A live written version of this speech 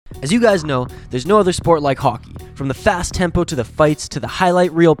As you guys know, there's no other sport like hockey, from the fast tempo to the fights to the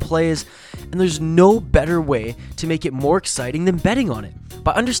highlight reel plays, and there's no better way to make it more exciting than betting on it.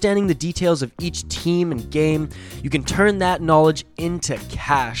 By understanding the details of each team and game, you can turn that knowledge into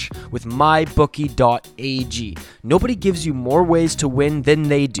cash with MyBookie.ag. Nobody gives you more ways to win than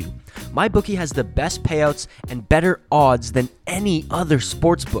they do. MyBookie has the best payouts and better odds than any other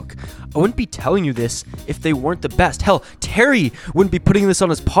sportsbook. I wouldn't be telling you this if they weren't the best. Hell, Terry wouldn't be putting this on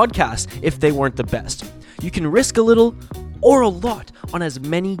his podcast if they weren't the best. You can risk a little or a lot on as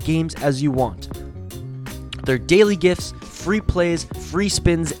many games as you want. Their daily gifts, free plays, free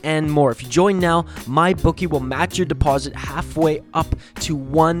spins, and more. If you join now, MyBookie will match your deposit halfway up to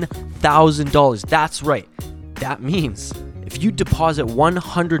 $1,000. That's right. That means if you deposit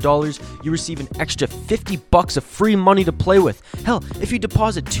 $100, you receive an extra $50 of free money to play with. Hell, if you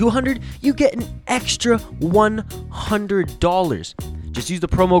deposit $200, you get an extra $100. Just use the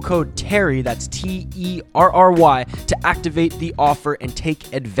promo code TERRY, that's TERRY, to activate the offer and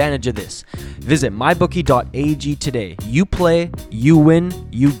take advantage of this. Visit mybookie.ag today. You play, you win,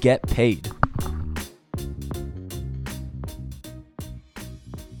 you get paid.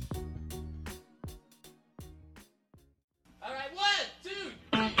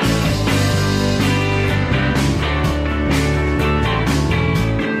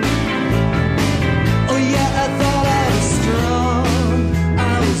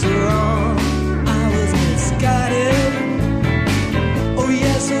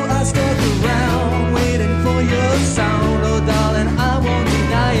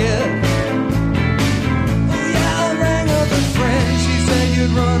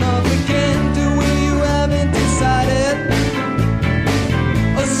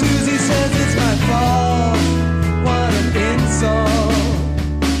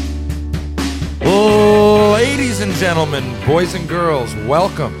 Gentlemen, boys and girls,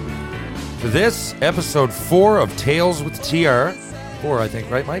 welcome to this episode 4 of Tales with TR. 4, I think,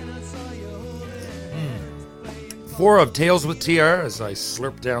 right, Mike? 4 of Tales with TR as I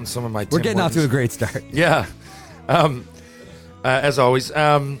slurp down some of my Tim We're getting Hortons. off to a great start. Yeah. As always,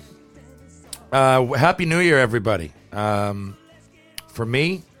 Happy New Year, everybody. For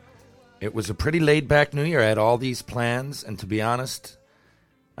me, it was a pretty laid-back New Year. I had all these plans, and to be honest,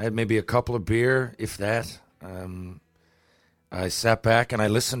 I had maybe a couple of beer, if that. I sat back and I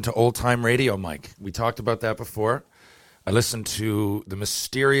listened to old-time radio, Mike. We talked about that before. I listened to the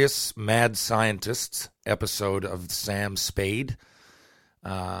Mysterious Mad Scientists episode of Sam Spade.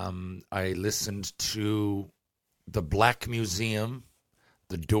 I listened to The Black Museum,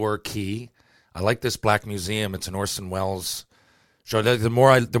 The Door Key. I like this Black Museum. It's an Orson Welles show. The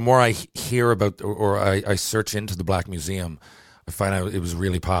more I hear about or I search into the Black Museum, I find out it was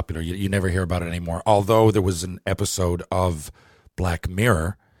really popular. You never hear about it anymore. Although there was an episode of Black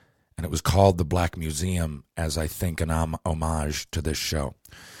Mirror, and it was called The Black Museum, as I think an homage to this show.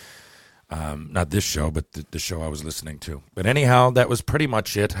 Not this show, but the show I was listening to. But anyhow, that was pretty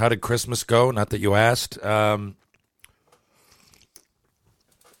much it. How did Christmas go? Not that you asked. For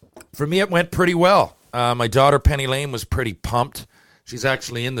me, it went pretty well. My daughter, Penny Lane, was pretty pumped. She's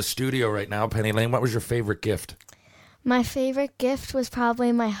actually in the studio right now. Penny Lane, what was your favorite gift? My favorite gift was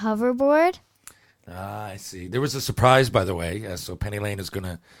probably my hoverboard. I see. There was a surprise, by the way. So Penny Lane is going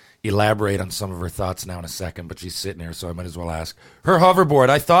to elaborate on some of her thoughts now in a second, but she's sitting here, so I might as well ask. Her hoverboard,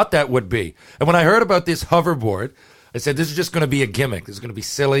 I thought that would be. And when I heard about this hoverboard, I said, this is just going to be a gimmick. This is going to be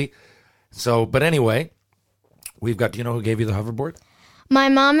silly. So, but anyway, we've got, do you know who gave you the hoverboard? My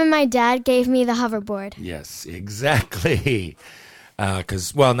mom and my dad gave me the hoverboard. Yes, exactly.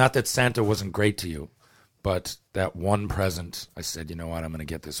 Because, well, not that Santa wasn't great to you, but that one present, I said, you know what, I'm going to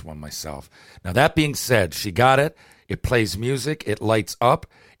get this one myself. Now, that being said, she got it. It plays music. It lights up.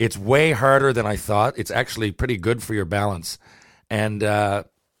 It's way harder than I thought. It's actually pretty good for your balance. And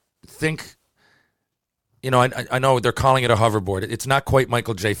think, you know, I know they're calling it a hoverboard. It's not quite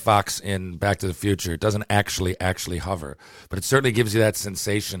Michael J. Fox in Back to the Future. It doesn't actually hover. But it certainly gives you that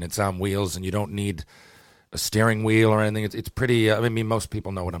sensation. It's on wheels, and you don't need a steering wheel or anything. It's pretty, I mean, most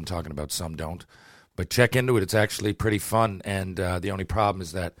people know what I'm talking about. Some don't. But check into it. It's actually pretty fun. And the only problem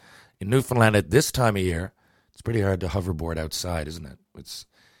is that in Newfoundland at this time of year, it's pretty hard to hoverboard outside, isn't it?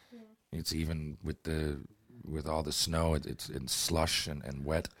 It's even with all the snow, it's slush and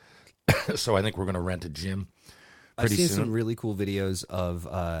wet. So I think we're going to rent a gym pretty soon. I've seen some really cool videos of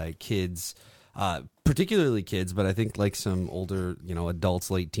kids, particularly kids, but I think like some older, adults,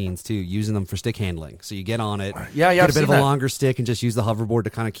 late teens too, using them for stick handling. So you get on it, get a bit of a longer stick, and just use the hoverboard to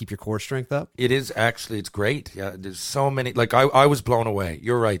kind of keep your core strength up. It is actually, it's great. Yeah, there's so many. Like I was blown away.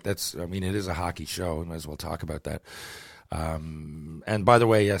 You're right. It is a hockey show. We might as well talk about that. And by the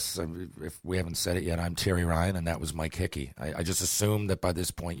way, yes, if we haven't said it yet, I'm Terry Ryan, and that was Mike Hickey. I just assumed that by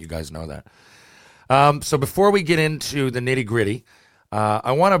this point you guys know that. So before we get into the nitty-gritty,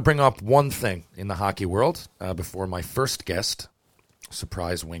 I want to bring up one thing in the hockey world before my first guest.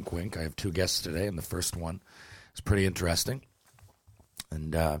 Surprise, wink, wink. I have two guests today, and the first one is pretty interesting,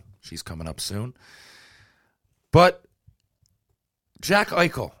 and she's coming up soon. But Jack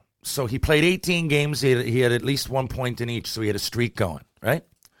Eichel, so he played 18 games. He had at least 1 point in each, so he had a streak going, right?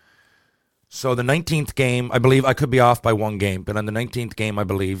 So the 19th game, I believe, I could be off by one game, but on the 19th game, I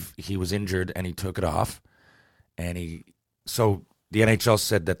believe he was injured and he took it off. So the NHL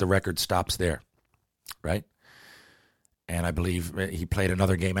said that the record stops there, right? And I believe he played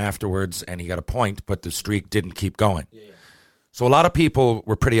another game afterwards and he got a point, but the streak didn't keep going. Yeah. So a lot of people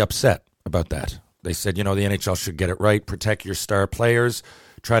were pretty upset about that. They said, the NHL should get it right, protect your star players,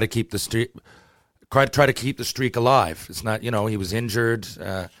 try to keep the streak, try to keep the streak alive. It's not, he was injured.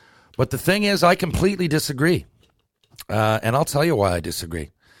 But the thing is, I completely disagree. And I'll tell you why I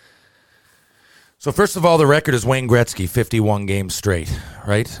disagree. So first of all, the record is Wayne Gretzky, 51 games straight,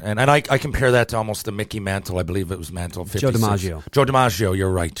 right? And I compare that to almost the Mickey Mantle. I believe it was Mantle, 56. Joe DiMaggio, you're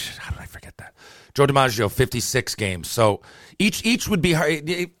right. How did I forget that? Joe DiMaggio, 56 games. So each would be hard.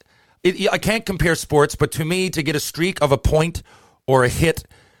 I can't compare sports, but to me, to get a streak of a point or a hit,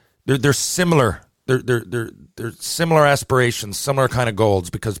 they're similar. They're similar aspirations, similar kind of goals,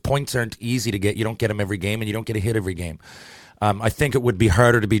 because points aren't easy to get. You don't get them every game, and you don't get a hit every game. I think it would be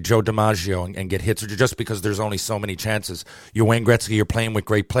harder to be Joe DiMaggio and get hits just because there's only so many chances. You're Wayne Gretzky, you're playing with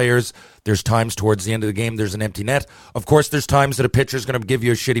great players. There's times towards the end of the game there's an empty net. Of course, there's times that a pitcher's going to give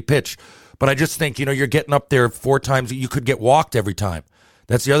you a shitty pitch. But I just think, you're getting up there 4 times. You could get walked every time.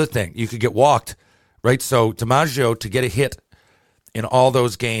 That's the other thing. You could get walked, right? So DiMaggio, to get a hit in all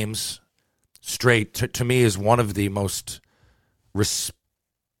those games straight, to me, is one of the most... it's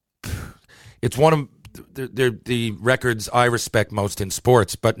one of the records I respect most in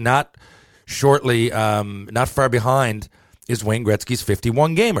sports, but not far behind is Wayne Gretzky's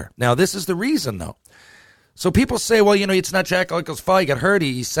 51-gamer. Now, this is the reason, though. So people say, well, it's not Jack Eichel's fault. He got hurt.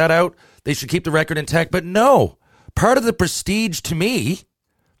 He sat out. They should keep the record intact. But no, part of the prestige to me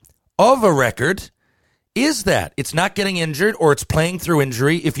of a record is that it's not getting injured or it's playing through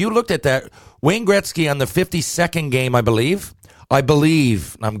injury. If you looked at that, Wayne Gretzky on the 52nd game, I believe,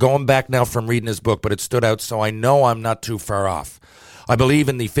 I'm going back now from reading his book, but it stood out, so I know I'm not too far off. I believe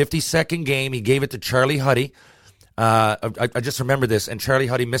in the 52nd game, he gave it to Charlie Huddy. I just remember this, and Charlie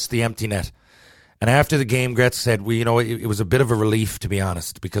Huddy missed the empty net. And after the game, Gretz said, well, it was a bit of a relief, to be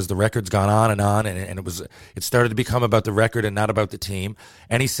honest, because the record's gone on, and it started to become about the record and not about the team.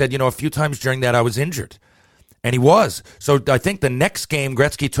 And he said, a few times during that I was injured. And he was. So I think the next game,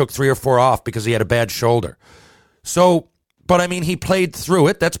 Gretzky took 3 or 4 off because he had a bad shoulder. So, but I mean, he played through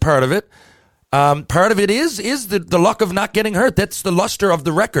it. That's part of it. Part of it is the luck of not getting hurt. That's the luster of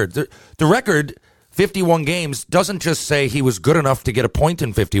the record. The record, 51 games, doesn't just say he was good enough to get a point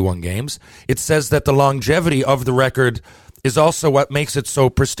in 51 games. It says that the longevity of the record is also what makes it so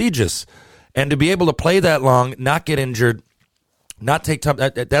prestigious. And to be able to play that long, not get injured, not take time,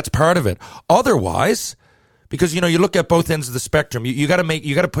 that's part of it. Otherwise, because, you look at both ends of the spectrum, you got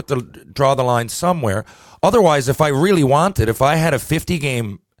to draw the line somewhere. Otherwise, if I had a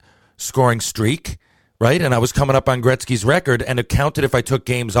 50-game scoring streak, right, and I was coming up on Gretzky's record, and it counted if I took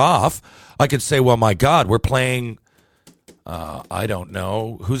games off, I could say, well, my God, we're playing, I don't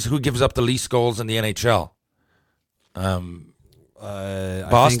know, who gives up the least goals in the NHL? Boston?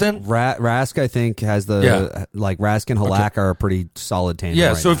 Rask, I think, has Rask and Halak are a pretty solid tandem.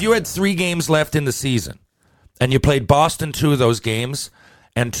 Yeah, so if you had 3 games left in the season, and you played Boston 2 of those games,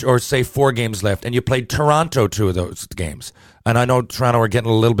 or say 4 games left, and you played Toronto 2 of those games, and I know Toronto are getting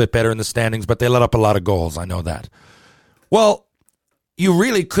a little bit better in the standings, but they let up a lot of goals, I know that. Well, you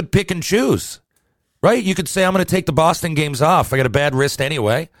really could pick and choose, right? You could say, I'm going to take the Boston games off. I got a bad wrist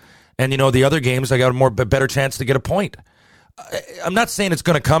anyway, and the other games, I got a better chance to get a point. I'm not saying it's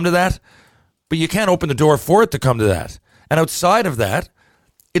going to come to that, but you can't open the door for it to come to that. And outside of that,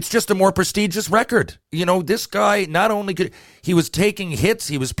 it's just a more prestigious record. This guy not only he was taking hits,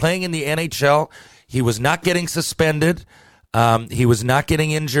 he was playing in the NHL, he was not getting suspended, he was not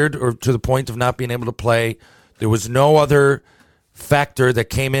getting injured or to the point of not being able to play. There was no other factor that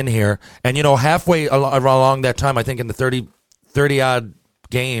came in here. And, halfway along that time, I think in the 30-odd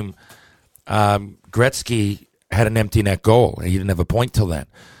game, Gretzky had an empty net goal. He didn't have a point till then.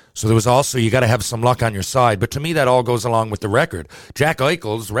 So there was also, you got to have some luck on your side. But to me, that all goes along with the record. Jack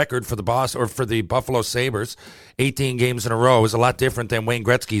Eichel's record for the Buffalo Sabres, 18 games in a row, is a lot different than Wayne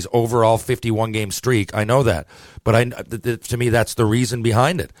Gretzky's overall 51-game streak. I know that. But to me, that's the reason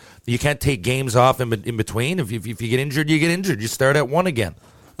behind it. You can't take games off in between. If you get injured, you get injured. You start at one again.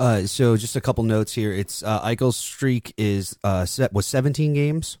 So just a couple notes here. It's Eichel's streak was 17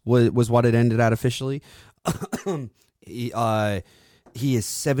 games was what it ended at officially. He is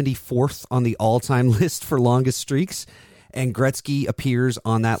 74th on the all-time list for longest streaks, and Gretzky appears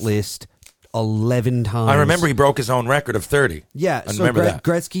on that list 11 times. I remember he broke his own record of 30. Yeah, I so remember that.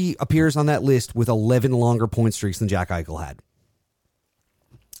 Gretzky appears on that list with 11 longer point streaks than Jack Eichel had.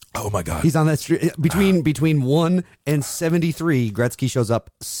 Oh my God! He's on that streak between 1 and 73. Gretzky shows up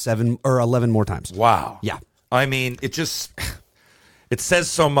 7 or 11 more times. Wow. Yeah. I mean, it says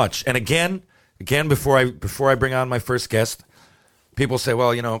so much. And again, before I bring on my first guest, people say,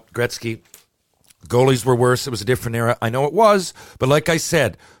 well, Gretzky, goalies were worse. It was a different era. I know it was, but like I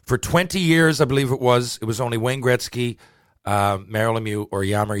said, for 20 years, I believe it was only Wayne Gretzky, Mario Lemieux, or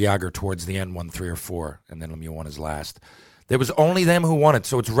Jaromir Jagr towards the end won 3 or 4, and then Lemieux won his last. There was only them who won it,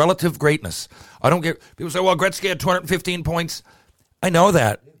 so it's relative greatness. I don't get people say, well, Gretzky had 215 points. I know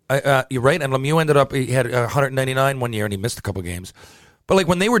that. You're right, and Lemieux he had 199 one year, and he missed a couple games. But like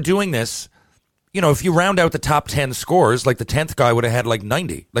when they were doing this, if you round out the top 10 scores, like the 10th guy would have had like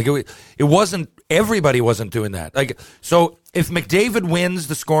 90. Like it wasn't, everybody wasn't doing that. Like, so if McDavid wins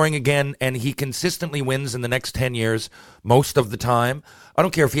the scoring again and he consistently wins in the next 10 years, most of the time, I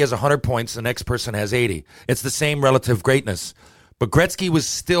don't care if he has 100 points, the next person has 80. It's the same relative greatness. But Gretzky was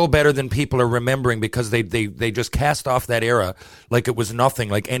still better than people are remembering because they just cast off that era like it was nothing,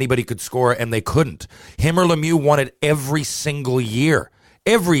 like anybody could score, and they couldn't. Him or Lemieux won it every single year.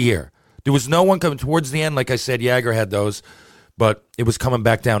 Every year. There was no one coming towards the end. Like I said, Jagr had those, but it was coming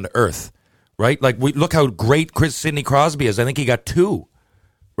back down to earth, right? Like, look how great Sidney Crosby is. I think he got 2,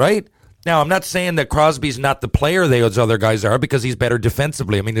 right? Now, I'm not saying that Crosby's not the player those other guys are because he's better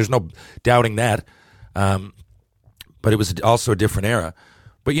defensively. I mean, there's no doubting that. But it was also a different era.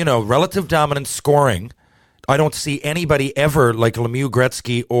 But, relative dominance scoring, I don't see anybody ever like Lemieux,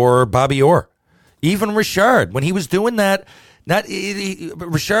 Gretzky, or Bobby Orr. Even Richard, when he was doing that,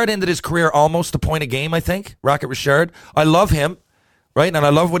 Richard ended his career almost a point a game, I think. Rocket Richard. I love him, right? And I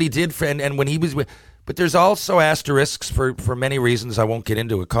love what he did and when he was with. But there's also asterisks for many reasons. I won't get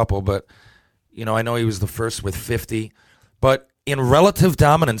into a couple, but I know he was the first with 50. But in relative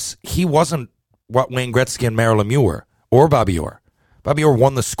dominance, he wasn't what Wayne Gretzky and Mario Lemieux were, or Bobby Orr. Bobby Orr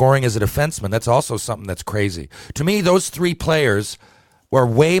won the scoring as a defenseman. That's also something that's crazy. To me, those 3 players were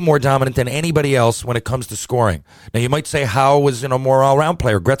way more dominant than anybody else when it comes to scoring. Now, you might say Howe was, more all-around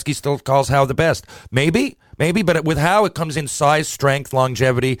player. Gretzky still calls Howe the best. Maybe, but with Howe, it comes in size, strength,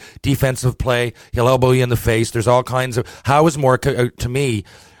 longevity, defensive play. He'll elbow you in the face. There's all kinds of... Howe is more, to me,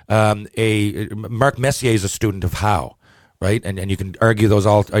 Mark Messier is a student of Howe, right? And you can argue those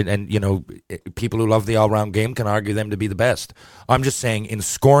all... And, people who love the all-round game can argue them to be the best. I'm just saying, in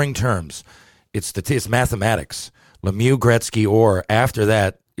scoring terms, it's mathematics. Lemieux, Gretzky, or after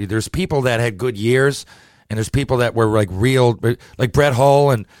that, there's people that had good years, and there's people that were like real, like Brett Hull,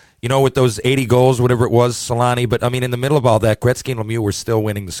 and with those 80 goals, whatever it was, Solani. But I mean, in the middle of all that, Gretzky and Lemieux were still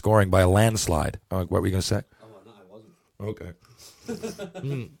winning the scoring by a landslide. What were you going to say? Oh no, I wasn't.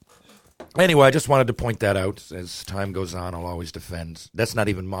 Okay. Anyway, I just wanted to point that out. As time goes on, I'll always defend. That's not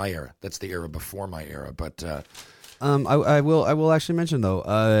even my era. That's the era before my era. But I will actually mention though,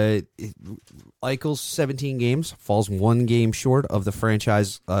 Eichel's 17 games falls 1 game short of the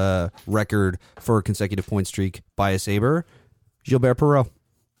franchise record for a consecutive point streak by a Sabre, Gilbert Perreault.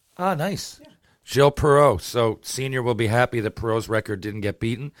 Ah, nice. Yeah. Gilles Perreault. So Senior will be happy that Perreault's record didn't get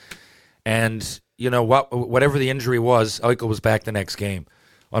beaten. And whatever the injury was, Eichel was back the next game.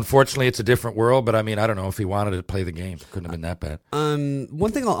 Unfortunately, it's a different world, but I mean, I don't know if he wanted to play the game. Couldn't have been that bad.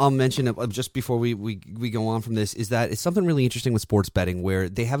 One thing I'll mention just before we go on from this is that it's something really interesting with sports betting where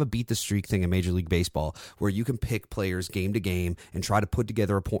they have a beat the streak thing in Major League Baseball where you can pick players game to game and try to put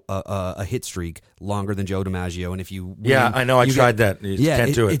together a hit streak longer than Joe DiMaggio. And if you win, I know. I tried that. You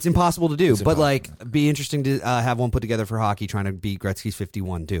can't do it. It's impossible to do. But be interesting to have one put together for hockey trying to beat Gretzky's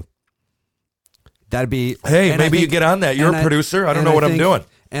 51 too. That'd be. Hey, maybe you get on that. You're a producer. I don't know what I'm doing.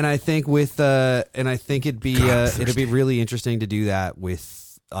 And I think it'd be really interesting to do that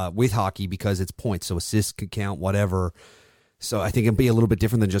with hockey because it's points, so assists could count, whatever. So I think it'd be a little bit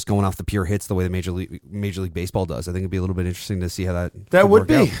different than just going off the pure hits the way the Major League Baseball does. I think it'd be a little bit interesting to see how that would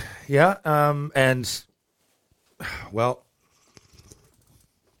be. Out. Yeah. And well,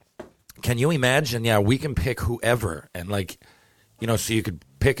 can you imagine? Yeah, we can pick whoever, and so you could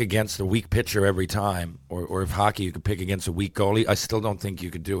pick against a weak pitcher every time, or if hockey you could pick against a weak goalie, I still don't think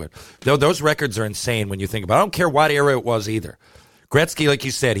you could do it. Though those records are insane when you think about it. I don't care what era it was either. Gretzky, like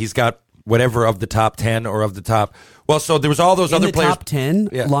you said, he's got whatever of the top 10 or of the top. Well, so there was all those other players. Top 10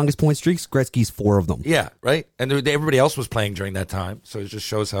 longest point streaks, Gretzky's 4 of them. Yeah, right. And everybody else was playing during that time. So it just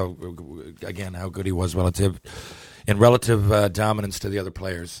shows how good he was relative dominance to the other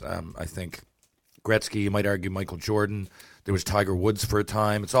players. I think Gretzky, you might argue Michael Jordan. There was Tiger Woods for a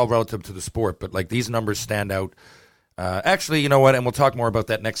time. It's all relative to the sport, but like these numbers stand out. Actually, you know what? And we'll talk more about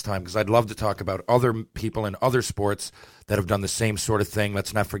that next time because I'd love to talk about other people in other sports that have done the same sort of thing.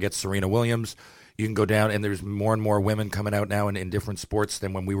 Let's not forget Serena Williams. You can go down, and there's more and more women coming out now in different sports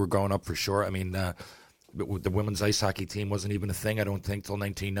than when we were growing up, for sure. I mean, the women's ice hockey team wasn't even a thing, I don't think, till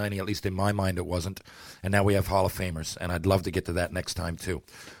 1990. At least in my mind, it wasn't. And now we have Hall of Famers, and I'd love to get to that next time, too.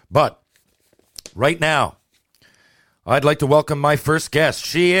 But right now, I'd like to welcome my first guest.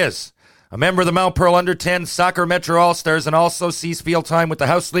 She is a member of the Mount Pearl Under-10 Soccer Metro All-Stars and also sees field time with the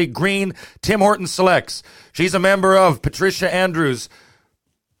House League Green Tim Hortons Selects. She's a member of Patricia Andrews'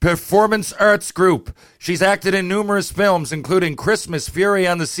 Performance Arts Group. She's acted in numerous films, including Christmas Fury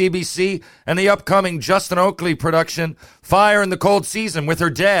on the CBC and the upcoming Justin Oakley production, Fire in the Cold Season, with her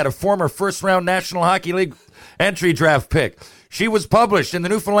dad, a former first-round National Hockey League entry draft pick. She was published in the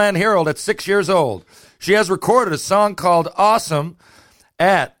Newfoundland Herald at 6 years old. She has recorded a song called Awesome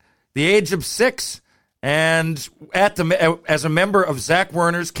at the age of 6 and as a member of Zach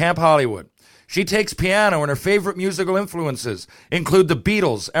Werner's Camp Hollywood. She takes piano, and her favorite musical influences include the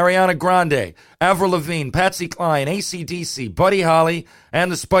Beatles, Ariana Grande, Avril Lavigne, Patsy Cline, AC/DC, Buddy Holly, and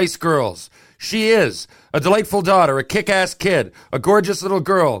the Spice Girls. She is a delightful daughter, a kick-ass kid, a gorgeous little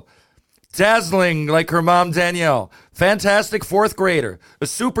girl, dazzling like her mom Danielle, fantastic 4th grader, a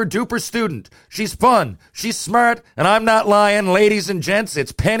super-duper student. She's fun, she's smart, and I'm not lying. Ladies and gents,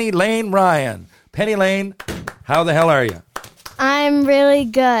 it's Penny Lane Ryan. Penny Lane, how the hell are you? I'm really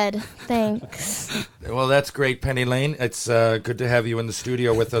good, thanks. Well, that's great, Penny Lane. It's good to have you in the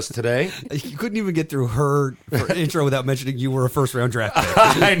studio with us today. You couldn't even get through her intro without mentioning you were a first-round draft pick.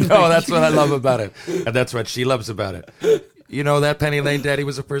 I know, that's what I love about it, and that's what she loves about it. You know that, Penny Lane? Daddy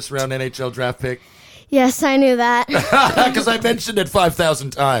was a first-round NHL draft pick? Yes, I knew that. Because I mentioned it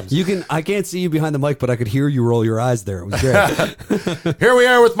 5,000 times. I can't see you behind the mic, but I could hear you roll your eyes there. It was great. Here we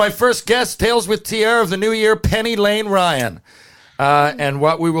are with my first guest, Tales with TR of the new year, Penny Lane Ryan. And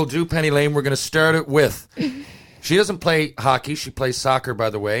what we will do, Penny Lane, we're going to start it with. She doesn't play hockey. She plays soccer, by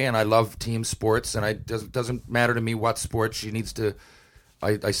the way, and I love team sports, and it doesn't matter to me what sport she needs to.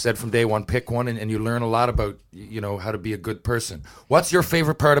 I said from day one, pick one, and you learn a lot about, how to be a good person. What's your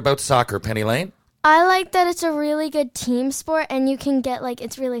favorite part about soccer, Penny Lane? I like that it's a really good team sport, and you can get,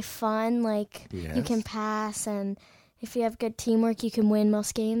 it's really fun. You can pass, and if you have good teamwork, you can win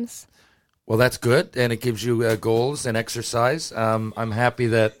most games. Well, that's good, and it gives you goals and exercise. I'm happy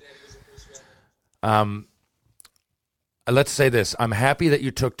that... let's say this. I'm happy that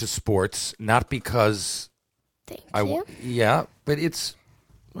you took to sports, not because... Thank you. Yeah, but it's...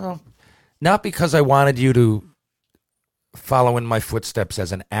 Well, not because I wanted you to follow in my footsteps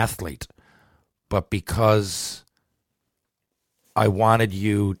as an athlete, but because I wanted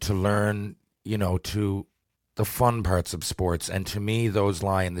you to learn, to the fun parts of sports. And to me, those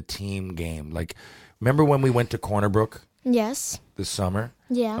lie in the team game. Remember when we went to Corner Brook? Yes. This summer?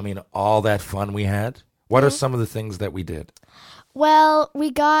 Yeah. I mean, all that fun we had. What are some of the things that we did? Well,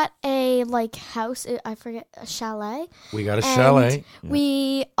 we got a house, a chalet. We got a chalet.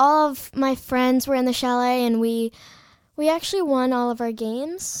 All of my friends were in the chalet, and we actually won all of our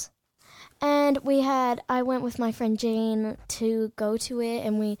games. And I went with my friend Jane to go to it,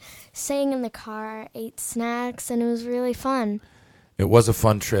 and we sang in the car, ate snacks, and it was really fun. It was a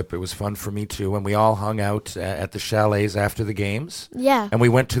fun trip. It was fun for me, too. And we all hung out at the chalets after the games. Yeah. And we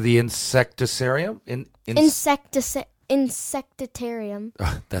went to the insectacarium. Insectarium.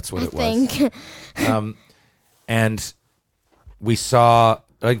 That's what it was. I think. And we saw...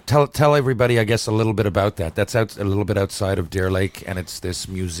 tell everybody, I guess, a little bit about that. That's a little bit outside of Deer Lake, and it's this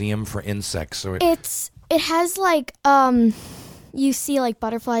museum for insects. So it has you see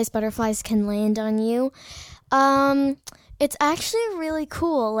butterflies. Butterflies can land on you. It's actually really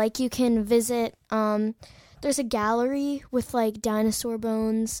cool. You can visit. There's a gallery with dinosaur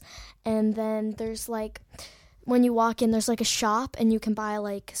bones, and then there's when you walk in, there's a shop, and you can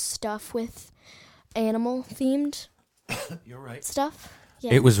buy stuff with animal themed. You're right. Stuff.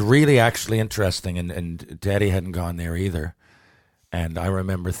 Yeah. It was really actually interesting, and Daddy hadn't gone there either. And I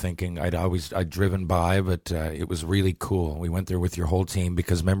remember thinking I'd driven by, but it was really cool. We went there with your whole team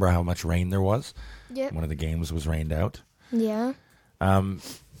because remember how much rain there was? Yep. One of the games was rained out. Yeah.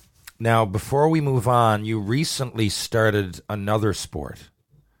 Now, before we move on, you recently started another sport.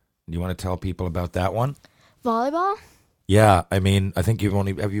 Do you want to tell people about that one? Volleyball? Yeah, I mean, I think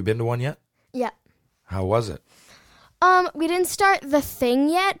have you been to one yet? Yeah. How was it? We didn't start the thing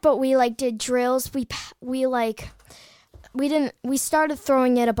yet, but we did drills. We started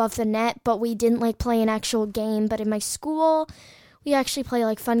throwing it above the net, but we didn't play an actual game. But in my school, we actually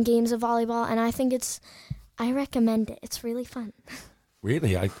play fun games of volleyball, and I recommend it. It's really fun.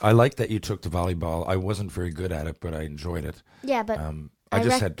 Really? I like that you took to volleyball. I wasn't very good at it, but I enjoyed it. Yeah, but I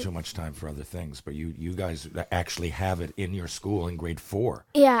just had too much time for other things. But you guys actually have it in your school in grade 4.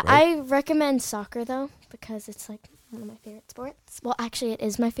 Yeah, right? I recommend soccer, though, because it's one of my favorite sports. Well, actually, it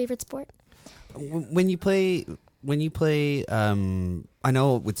is my favorite sport. When you play, I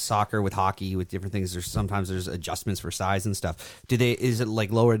know with soccer, with hockey, with different things, there's adjustments for size and stuff. Is it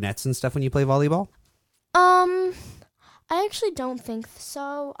lower nets and stuff when you play volleyball? I actually don't think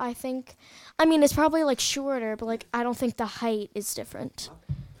so. It's probably shorter, but I don't think the height is different.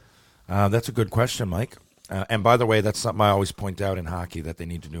 That's a good question, Mike. And by the way, that's something I always point out in hockey that they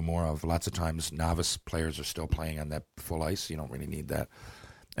need to do more of. Lots of times, novice players are still playing on that full ice. You don't really need that.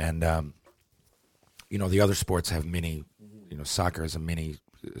 And, the other sports have mini, soccer has a mini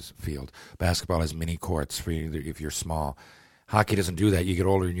field. Basketball has mini courts for you if you're small. Hockey doesn't do that. You get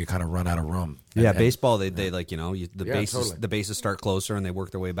older and you kind of run out of room. Yeah, baseball, the bases start closer and they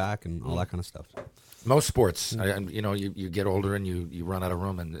work their way back and all that kind of stuff. Most sports, you get older and you run out of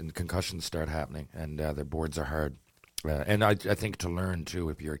room and concussions start happening and the boards are hard. And I think to learn, too,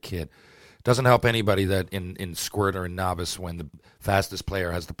 if you're a kid. It doesn't help anybody that in squirt or in novice when the fastest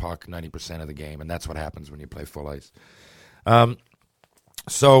player has the puck 90% of the game, and that's what happens when you play full ice.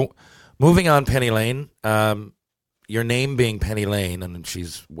 So moving on, Penny Lane, your name being Penny Lane, and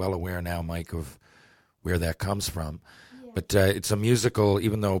she's well aware now, Mike, of where that comes from. Yeah. But it's a musical,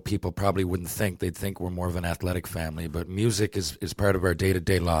 even though people probably wouldn't think. They'd think we're more of an athletic family. But music is part of our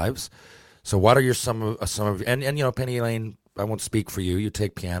day-to-day lives. So what are some of and Penny Lane, I won't speak for you. You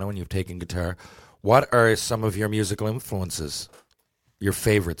take piano and you've taken guitar. What are some of your musical influences? Your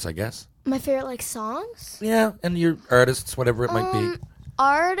favorites, I guess? My favorite, songs? Yeah, and your artists, whatever it might be.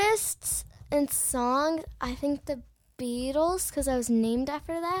 Artists and songs, I think the Beatles, because I was named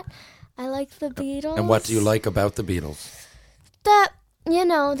after that. I like the Beatles. And what do you like about the Beatles? That,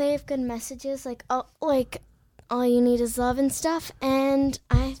 they have good messages, all you need is love and stuff, and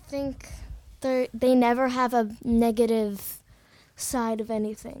I think they never have a negative side of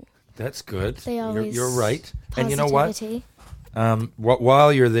anything. That's good. They always you're right. Positivity. And you know what?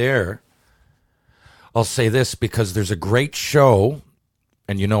 While you're there, I'll say this because there's a great show,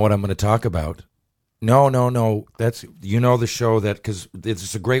 and you know what I'm going to talk about. No. That's the show that because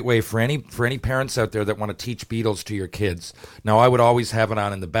it's a great way for any parents out there that want to teach Beatles to your kids. Now I would always have it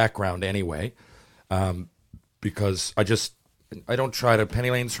on in the background anyway, because I don't try to.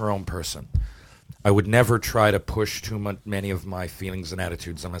 Penny Lane's her own person. I would never try to push many of my feelings and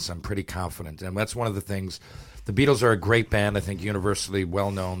attitudes unless I'm pretty confident, and that's one of the things. The Beatles are a great band. I think universally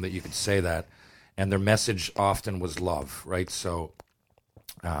well known that you could say that, and their message often was love, right? So,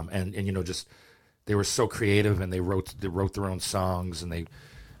 just. They were so creative, and they wrote their own songs, and they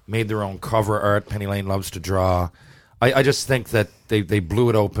made their own cover art. Penny Lane loves to draw. I just think that they blew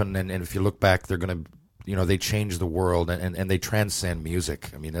it open, and if you look back, they're going to, they changed the world, and they transcend music.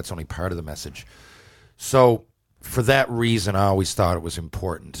 I mean, that's only part of the message. So for that reason, I always thought it was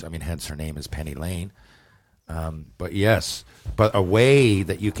important. I mean, hence her name is Penny Lane. But a way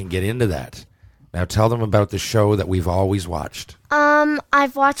that you can get into that. Now tell them about the show that we've always watched.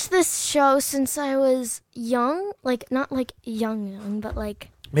 I've watched this show since I was young, not young, but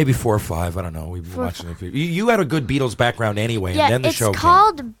maybe 4 or 5. I don't know. We've been watching it. You had a good Beatles background anyway, yeah, and then the show. It's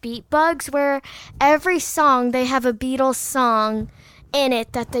called Beat Bugs, where every song they have a Beatles song in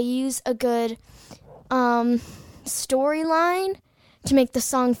it that they use a good storyline to make the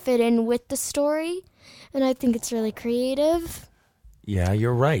song fit in with the story, and I think it's really creative. Yeah,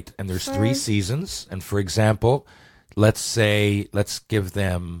 you're right. And there's 3 seasons. And for example, let's give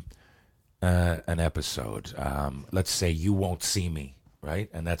them an episode. Let's say You Won't See Me, right?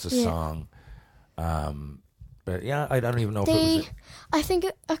 And that's a song. But yeah, I don't even know if it was I think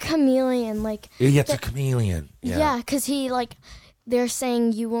a chameleon, it's a chameleon. Yeah, because he, they're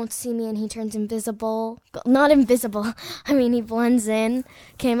saying you won't see me, and he turns invisible. Not invisible. I mean, he blends in,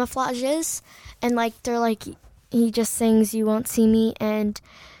 camouflages, and, they're he just sings You Won't See Me, and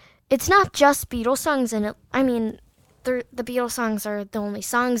it's not just Beatles songs in it. I mean, the Beatles songs are the only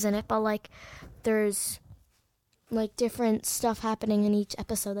songs in it, but, there's like different stuff happening in each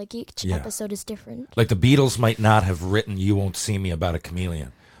episode. Like each Yeah. episode is different. Like the Beatles might not have written "You Won't See Me" about a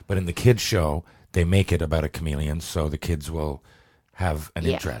chameleon, but in the kids show they make it about a chameleon, so the kids will have an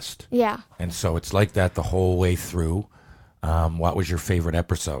Yeah. interest. Yeah. And so it's like that the whole way through. What was your favorite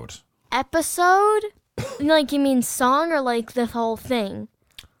episode? Episode? Like you mean song or like the whole thing?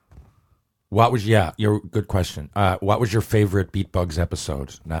 What was your good question. What was your favorite Beat Bugs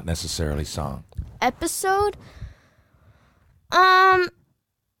episode? Not necessarily song. Episode? I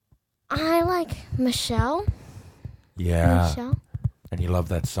like Michelle. Yeah. Michelle. And you love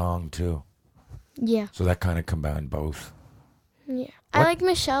that song too. Yeah. So that kind of combined both. Yeah. What- I like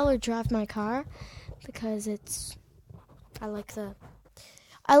Michelle or Drive My Car because I like the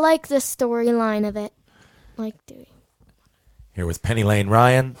storyline of it. Like doing. Here with Penny Lane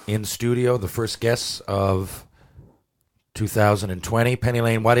Ryan in studio, the first guest of 2020. Penny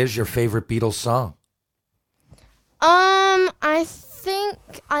Lane, what is your favorite Beatles song? I think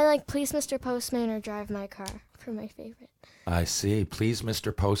I like Please Mr. Postman or Drive My Car for my favorite. I see. Please,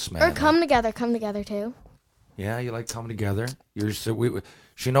 Mr. Postman. Or Come Together too. Yeah, you like Come Together.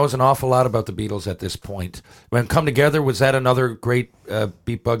 She knows an awful lot about the Beatles at this point. When Come Together, was that another great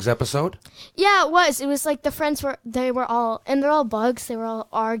Beat Bugs episode? Yeah, it was. It was like the friends they're all bugs. They were all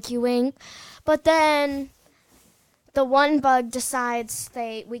arguing. But then the one bug decides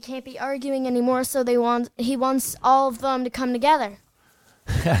we can't be arguing anymore, so he wants all of them to come together.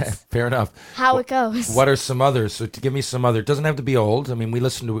 Fair enough. How it goes. What are some others? So to give me some other, it doesn't have to be old. I mean, we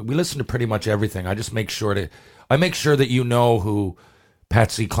listen to pretty much everything. I just make sure that you know who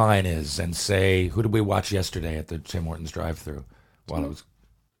Patsy Cline is and say, who did we watch yesterday at the Tim Hortons drive-thru?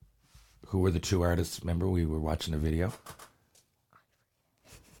 Who were the two artists? Remember, we were watching a video.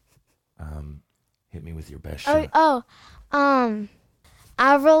 Hit me with your best shot.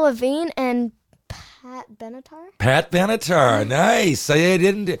 Avril Lavigne and Pat Benatar. Pat Benatar, nice.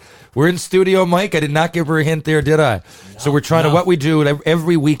 We're in studio, Mike. I did not give her a hint there, did I? No, so we're trying to, what we do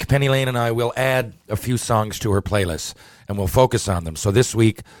every week, Penny Lane and I will add a few songs to her playlist, and we'll focus on them. So this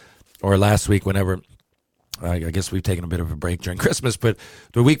week, or last week, whenever, I guess we've taken a bit of a break during Christmas, but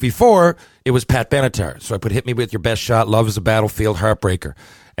the week before, it was Pat Benatar. So I put Hit Me With Your Best Shot, Love Is a Battlefield, Heartbreaker.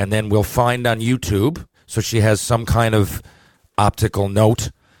 And then we'll find on YouTube, so she has some kind of optical note.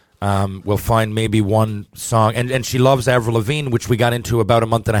 We'll find maybe one song, and she loves Avril Lavigne, which we got into about a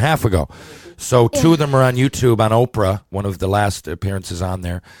month and a half ago. So two of them are on YouTube on Oprah, one of the last appearances on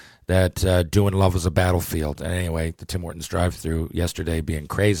there, that doing Love Is a Battlefield. And anyway, the Tim Hortons drive-thru yesterday, being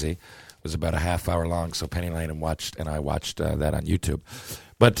crazy, was about a half hour long, so Penny Lane and I watched that on YouTube.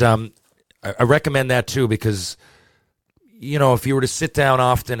 But I recommend that too, because you know, if you were to sit down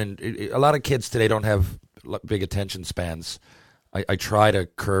often, and a lot of kids today don't have big attention spans. I try to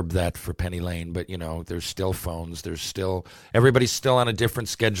curb that for Penny Lane, but, you know, there's still phones. Everybody's still on a different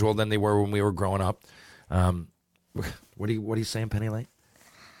schedule than they were when we were growing up. What are you saying, Penny Lane?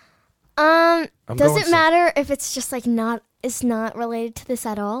 Does it matter if it's just like it's not related to this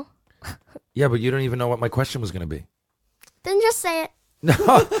at all? Yeah, but you don't even know what my question was going to be. Then just say it. No.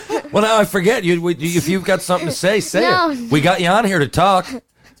 Well, now I forget. If you've got something to say No. it. We got you on here to talk.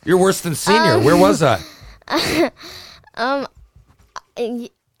 You're worse than senior. Where was I?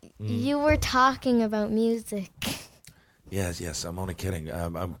 You were talking about music. Yes. I'm only kidding. I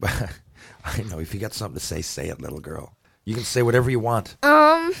know. If you got something to say it, little girl. You can say whatever you want.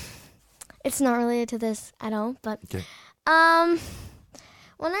 It's not related to this at all, but Okay.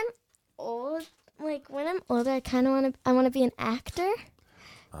 when I'm older, I kind of want to be an actor.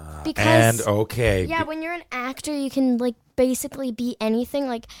 Because okay. when you're an actor, you can like basically be anything.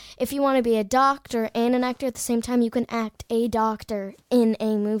 Like if you want to be a doctor and an actor at the same time, you can act a doctor in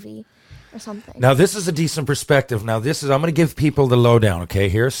a movie or something. Now this is a decent perspective. I'm going to give people the lowdown. Okay,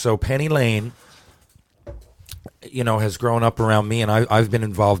 here. So Penny Lane, you know, has grown up around me, and I've been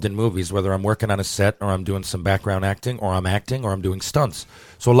involved in movies, whether I'm working on a set or I'm doing some background acting or I'm acting or I'm doing stunts.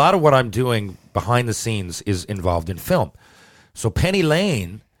 So a lot of what I'm doing behind the scenes is involved in film. So Penny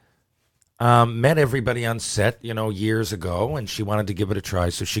Lane met everybody on set, you know, years ago, and she wanted to give it a try.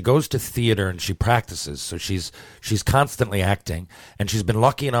 So she goes to theater and she practices. So she's constantly acting, and she's been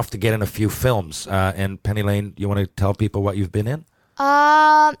lucky enough to get in a few films. And Penny Lane, you want to tell people what you've been in?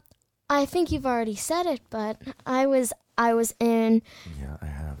 I think you've already said it, but I was in Yeah, I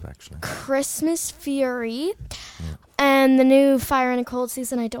have actually. Christmas Fury and the new Fire in a Cold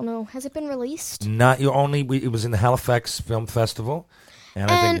Season. I don't know. Has it been released? It was in the Halifax Film Festival, and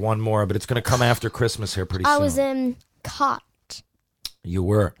I think one more, but it's going to come after Christmas here pretty soon. I was in Caught. You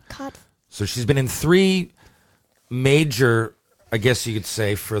were. Caught. So she's been in 3 major, I guess you could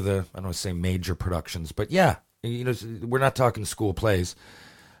say, I don't want to say major productions, but yeah, You know, we're not talking school plays.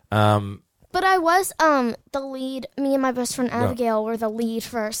 But I was the lead. Me and my best friend Abigail were the lead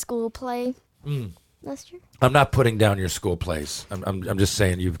for our school play last year. I'm not putting down your school plays. I'm just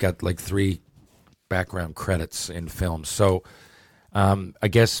saying you've got like 3 background credits in films. So I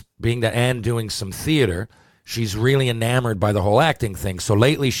guess being that and doing some theater, she's really enamored by the whole acting thing. So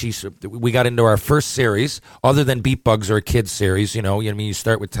lately, we got into our first series, other than Beat Bugs or a kids series. You know, I mean, you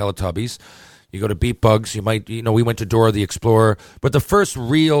start with Teletubbies. You go to Beat Bugs, we went to Dora the Explorer. But the first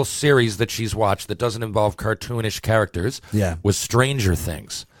real series that she's watched that doesn't involve cartoonish characters was Stranger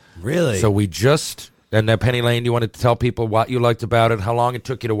Things. Really? So and Penny Lane, you wanted to tell people what you liked about it, how long it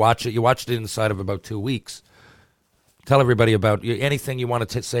took you to watch it. You watched it inside of about 2 weeks. Tell everybody about anything you want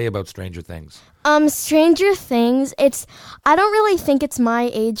to say about Stranger Things. Stranger Things, I don't really think it's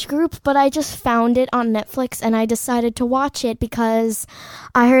my age group, but I just found it on Netflix and I decided to watch it because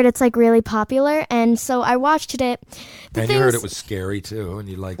I heard it's like really popular, and so I watched it. You heard it was scary too, and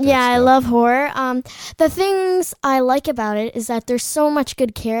you liked that Yeah, I stuff. love horror. The things I like about it is that there's so much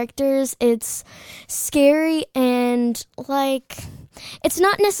good characters. It's scary and like it's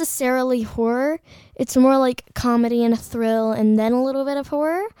not necessarily horror. It's more like comedy and a thrill and then a little bit of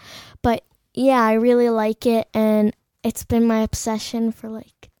horror. But yeah, I really like it, and it's been my obsession for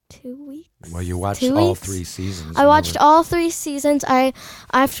like 2 weeks. Well, you watched 2 all weeks? 3 seasons. I watched all 3 seasons. I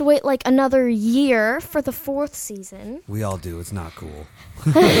have to wait like another year for the 4th season. We all do. It's not cool.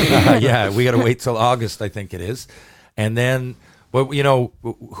 Yeah, we got to wait till August, I think it is. And then,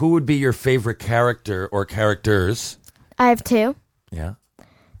 who would be your favorite character or characters? I have 2. Yeah.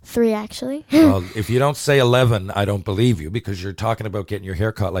 3 actually. Well, if you don't say 11, I don't believe you, because you're talking about getting your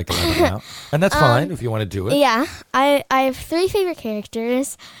hair cut like 11 now. And that's fine if you want to do it. Yeah, I have 3 favorite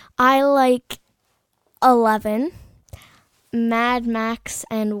characters. I like 11, Mad Max,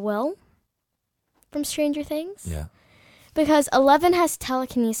 and Will from Stranger Things. Yeah. Because 11 has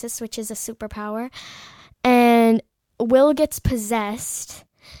telekinesis, which is a superpower, and Will gets possessed,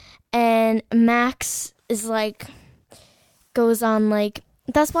 and Max is like, goes on like,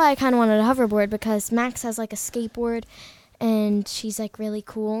 that's why I kind of wanted a hoverboard, because Max has like a skateboard, and she's like really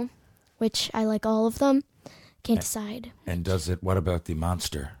cool, which I like all of them. Can't decide. And what about the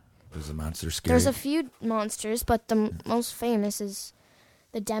monster? Is the monster scary? There's a few monsters, but the most famous is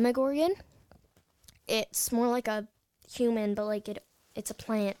the Demogorgon. It's more like a human, but like it's a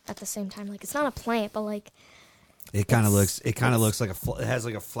plant at the same time. Like it's not a plant, but like It kind of looks like it has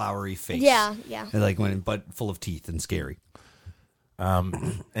like a flowery face. yeah. And but full of teeth and scary.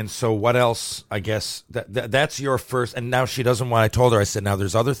 And so what else, I guess, that's your first, and now she doesn't want, I told her, I said, now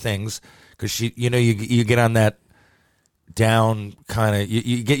there's other things, because she, you get on that down kind of,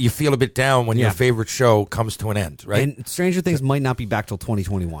 you feel a bit down when your favorite show comes to an end, right? And Stranger Things might not be back till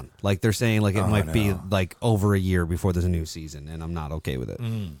 2021. Like they're saying, like it might be like over a year before there's a new season, and I'm not okay with it.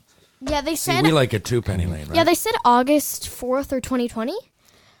 Yeah, they said we like it too, Penny Lane, right? Yeah, they said August 4th or 2020.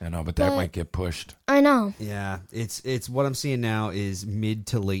 I know, but that might get pushed. I know. Yeah, it's what I'm seeing now is mid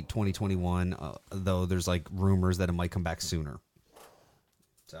to late 2021. Though there's like rumors that it might come back sooner.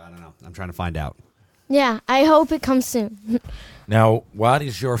 So I don't know. I'm trying to find out. Yeah, I hope it comes soon. Now, what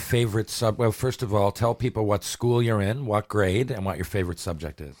is your favorite well, first of all, tell people what school you're in, what grade, and what your favorite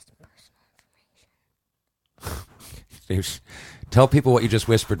subject is. Tell people what you just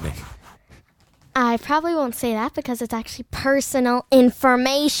whispered me. I probably won't say that because it's actually personal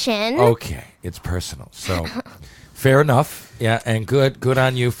information. Okay, it's personal. So, fair enough. Yeah, and good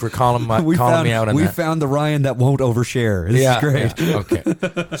on you for calling me out on that. We found the Ryan that won't overshare. This is great. Yeah,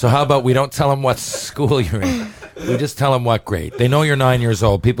 okay. So how about we don't tell them what school you're in. We just tell them what grade. They know you're 9 years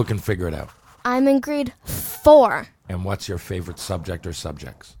old. People can figure it out. I'm in grade 4. And what's your favorite subject or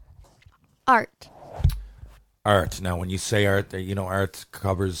subjects? Art. Art. Now, when you say art, art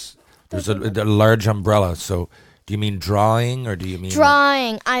covers... There's a large umbrella. So do you mean drawing or do you mean...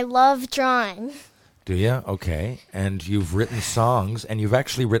 Drawing. I love drawing. Do you? Okay. And you've written songs, and you've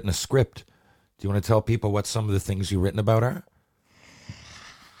actually written a script. Do you want to tell people what some of the things you've written about are?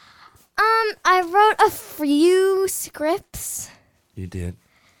 I wrote a few scripts. You did?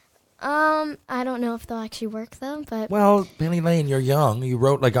 I don't know if they'll actually work, though, but... Well, Penny Lane, you're young. You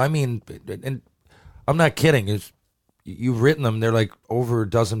wrote, and I'm not kidding. You've written them. They're like over a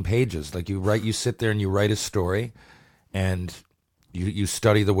dozen pages. Like you sit there and you write a story, and you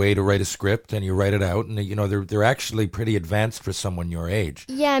study the way to write a script, and you write it out, and they're actually pretty advanced for someone your age.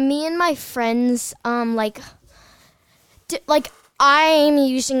 Yeah, me and my friends, I'm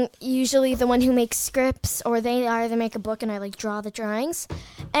usually the one who makes scripts, or they either make a book and I draw the drawings,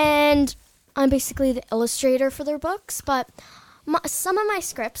 and I'm basically the illustrator for their books. But some of my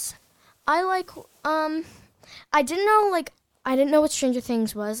scripts, I like I didn't know what Stranger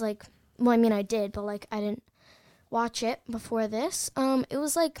Things was. Like, well, I mean, I did, but like, I didn't watch it before this. It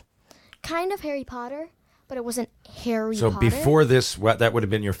was like kind of Harry Potter, but it wasn't Harry So Potter. before this, that would have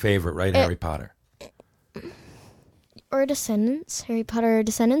been your favorite, right? Harry Potter. Or Descendants, Harry Potter or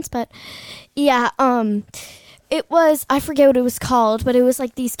Descendants, but yeah, it was, I forget what it was called, but it was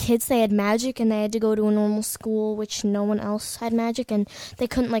like these kids, they had magic and they had to go to a normal school, which no one else had magic, and they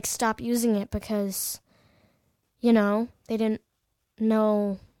couldn't like stop using it because, you know, they didn't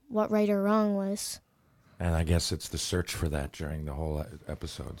know what right or wrong was. And I guess it's the search for that during the whole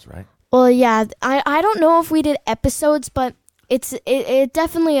episodes, right? Well, yeah, I don't know if we did episodes, but it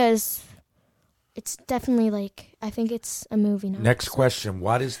definitely is. It's definitely like, I think it's a movie now. Next question.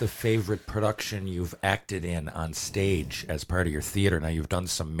 What is the favorite production you've acted in on stage as part of your theater? Now, you've done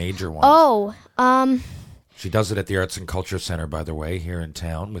some major ones. Oh, She does it at the Arts and Culture Center, by the way, here in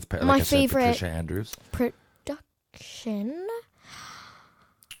town with, like my I said, favorite Patricia Andrews. production.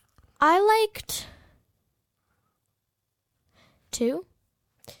 I liked two.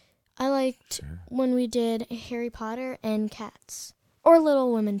 I liked when we did Harry Potter and Cats. Or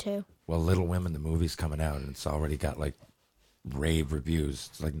Little Women, too. Well, Little Women, the movie's coming out, and it's already got, like, rave reviews.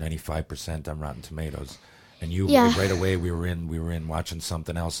 It's like 95% on Rotten Tomatoes. And you, right away, we were in watching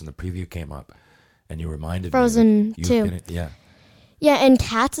something else, and the preview came up, and you reminded Frozen me. 2. Yeah. Yeah, and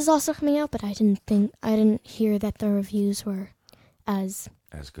Cats is also coming out, but I didn't hear that the reviews were as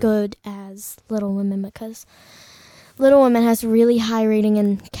good as Little Women, because Little Women has really high rating,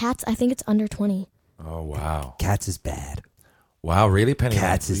 and Cats, I think it's under 20. Oh, wow. Cats is bad. Wow, really, Penny?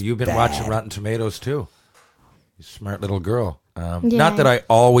 Cats is You've been bad. watching Rotten Tomatoes, too. You smart little girl. Yeah. Not that I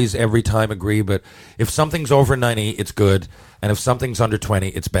always, every time agree, but if something's over 90, it's good. And if something's under 20,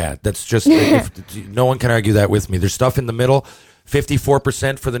 it's bad. That's just, no one can argue that with me. There's stuff in the middle.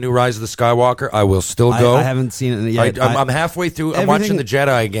 54% for the new Rise of the Skywalker. I will still go. I haven't seen it yet. I'm halfway through. I'm watching The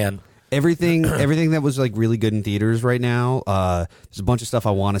Jedi again. Everything that was like really good in theaters right now. There's a bunch of stuff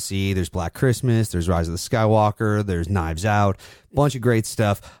I want to see. There's Black Christmas. There's Rise of the Skywalker. There's Knives Out. Bunch of great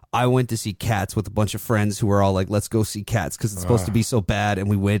stuff. I went to see Cats with a bunch of friends who were all like, "Let's go see Cats because it's supposed to be so bad." And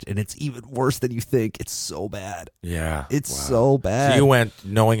we went, and it's even worse than you think. It's so bad. Yeah, it's so bad. So you went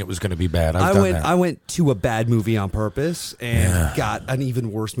knowing it was going to be bad. I went to a bad movie on purpose and got an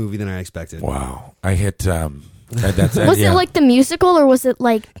even worse movie than I expected. Wow, I hit. Was it like the musical, or was it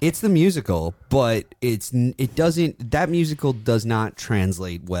like? It's the musical, but that musical does not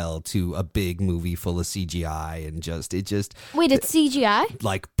translate well to a big movie full of CGI and Wait, it's CGI?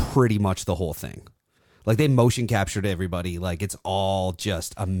 Like pretty much the whole thing. Like they motion captured everybody. Like it's all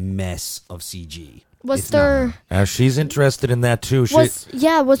just a mess of CG. Was there? She's interested in that too.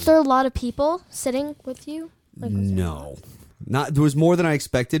 Was there a lot of people sitting with you? No. There was more than I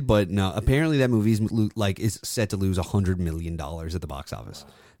expected, but no. Apparently, that movie is set to lose $100 million at the box office.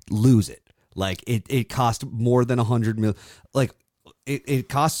 Lose it. Like it cost more than $100 million. Like it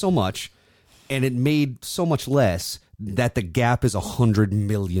cost so much, and it made so much less that the gap is $100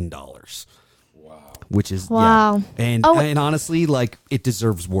 million. Wow. Which is wow. Yeah. And honestly, like it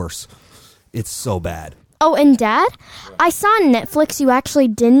deserves worse. It's so bad. Oh, and Dad, I saw on Netflix you actually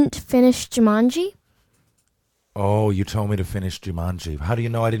didn't finish Jumanji. Oh, you told me to finish Jumanji. How do you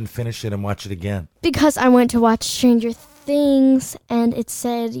know I didn't finish it and watch it again? Because I went to watch Stranger Things, and it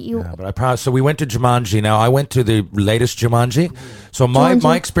said you... Yeah, but I promise. So we went to Jumanji. Now, I went to the latest Jumanji. So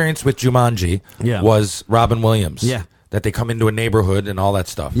my experience with Jumanji was Robin Williams. Yeah. That they come into a neighborhood and all that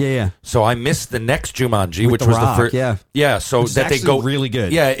stuff. Yeah. So I missed the next Jumanji, With which The was Rock, the first. yeah. Yeah. So It's that they actually go really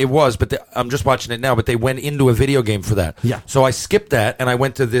good. Yeah, it was. But I'm just watching it now. But they went into a video game for that. Yeah. So I skipped that and I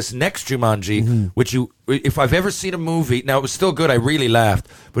went to this next Jumanji, which if I've ever seen a movie, now it was still good. I really laughed.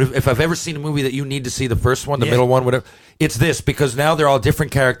 But if I've ever seen a movie that you need to see the first one, the middle one, whatever, it's this, because now they're all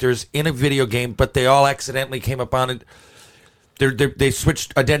different characters in a video game, but they all accidentally came upon it. They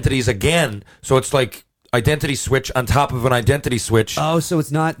switched identities again, so it's like identity switch on top of an identity switch. Oh, so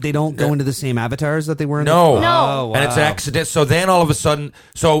it's not, they don't go into the same avatars that they were in? No. Oh, wow. And it's accident. So then all of a sudden,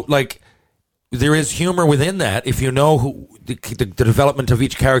 there is humor within that if you know who the development of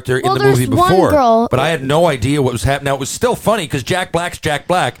each character in the movie before. One girl. But I had no idea what was happening. Now, it was still funny because Jack Black's Jack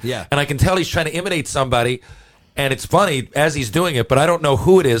Black. Yeah. And I can tell he's trying to imitate somebody. And it's funny as he's doing it, but I don't know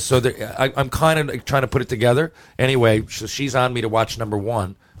who it is. So I'm kind of trying to put it together. Anyway, so she's on me to watch number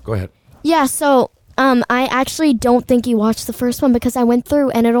one. Go ahead. Yeah, so I actually don't think you watched the first one because I went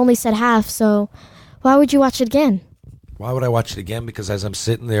through and it only said half, so why would you watch it again? Why would I watch it again? Because as I'm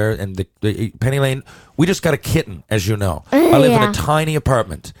sitting there and the Penny Lane, we just got a kitten, as you know. I live in a tiny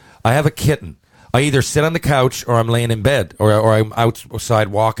apartment. I have a kitten. I either sit on the couch or I'm laying in bed or I'm outside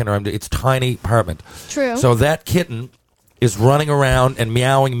walking it's a tiny apartment. True. So that kitten is running around and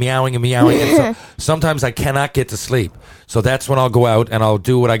meowing. And so sometimes I cannot get to sleep. So that's when I'll go out and I'll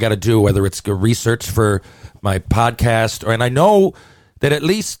do what I got to do, whether it's research for my podcast and I know that at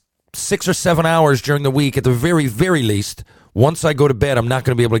least 6 or 7 hours during the week, at the very, very least, once I go to bed, I'm not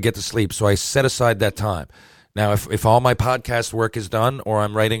going to be able to get to sleep. So I set aside that time. Now, if all my podcast work is done or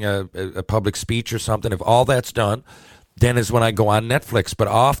I'm writing a public speech or something, if all that's done, then is when I go on Netflix. But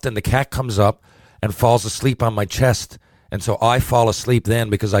often the cat comes up and falls asleep on my chest. And so I fall asleep then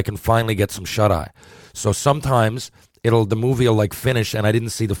because I can finally get some shut-eye. So sometimes the movie will finish and I didn't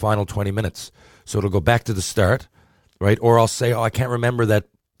see the final 20 minutes. So it'll go back to the start, right? Or I'll say, I can't remember that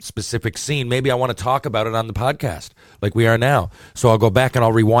specific scene. Maybe I want to talk about it on the podcast like we are now. So I'll go back and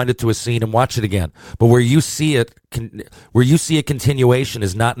I'll rewind it to a scene and watch it again. But where you see a continuation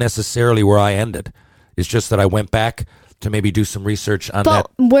is not necessarily where I ended. It's just that I went back to maybe do some research on that.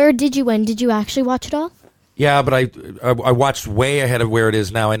 But where did you end? Did you actually watch it all? Yeah, but I watched way ahead of where it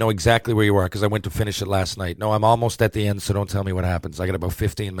is now. I know exactly where you are because I went to finish it last night. No, I'm almost at the end, so don't tell me what happens. I got about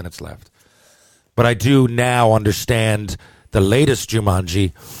 15 minutes left. But I do now understand the latest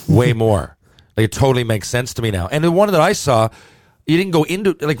Jumanji way more. It totally makes sense to me now. And the one that I saw, you didn't go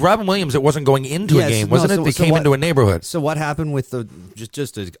into Robin Williams. It wasn't going into a game, wasn't it? They came into a neighborhood. So what happened with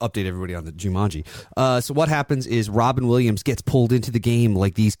just to update everybody on the Jumanji? So what happens is Robin Williams gets pulled into the game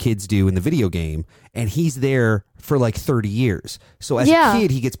like these kids do in the video game, and he's there for 30 years. So as a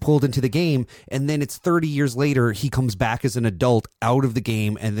kid, he gets pulled into the game, and then it's 30 years later, he comes back as an adult out of the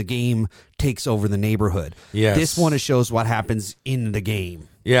game, and the game takes over the neighborhood. Yes. This one shows what happens in the game.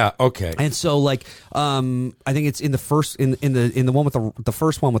 Yeah. Okay. And so, I think it's in the first in the one with the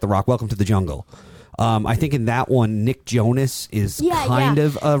first one with The Rock, Welcome to the Jungle. I think in that one, Nick Jonas is kind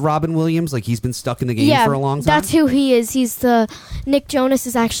of Robin Williams. He's been stuck in the game for a long time. That's who he is. Nick Jonas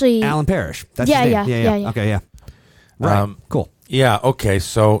is actually Alan Parrish. That's his name. Yeah. Okay, yeah. Right. Cool. Yeah. Okay.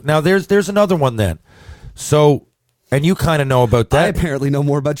 So now there's another one then. So, and you kind of know about that. I apparently know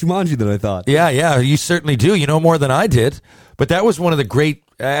more about Jumanji than I thought. Yeah. You certainly do. You know more than I did. But that was one of the great,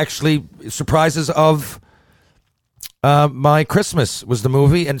 actually, surprises of my Christmas was the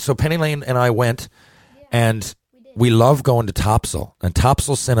movie. And so Penny Lane and I went, and we love going to Topsail. And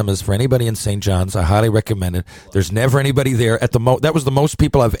Topsail Cinemas, for anybody in St. John's, I highly recommend it. There's never anybody there. That was the most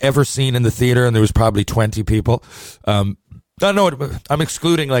people I've ever seen in the theater, and there was probably 20 people. I know I'm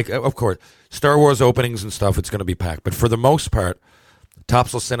excluding, of course, Star Wars openings and stuff, it's going to be packed. But for the most part,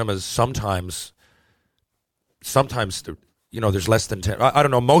 Topsail Cinemas sometimes there's less than 10. I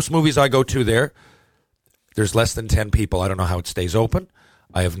don't know. Most movies I go to there's less than 10 people. I don't know how it stays open.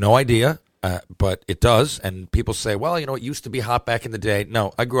 I have no idea, but it does. And people say, well, it used to be hot back in the day.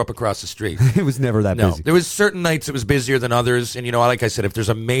 No, I grew up across the street. It was never that busy. There was certain nights it was busier than others. And, like I said, if there's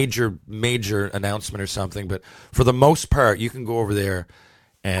a major, major announcement or something, but for the most part, you can go over there.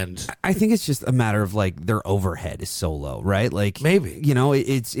 And I think it's just a matter of their overhead is so low, right? Maybe.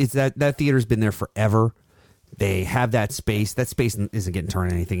 It's that theater's been there forever. They have that space. That space isn't getting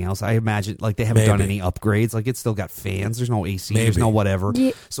turned into anything else. I imagine they haven't done any upgrades. It's still got fans. There's no AC. There's no whatever.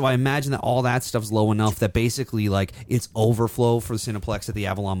 Yeah. So I imagine that all that stuff's low enough that basically it's overflow for the Cineplex at the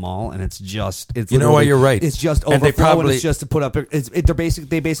Avalon Mall, and it's what, you're right. It's just overflow, and it's just to put up.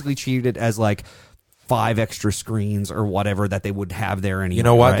 They basically treat it as 5 extra screens or whatever that they would have there anyway. You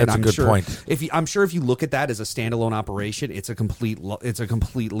know what? Right? That's a good point. I'm sure if you look at that as a standalone operation, it's a complete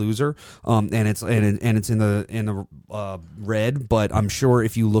loser. And it's in the red. But I'm sure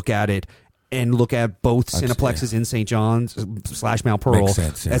if you look at it and look at both Cineplexes in St. John's / Mount Pearl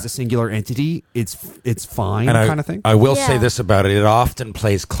as a singular entity, it's fine, kind of thing. I will say this about it: it often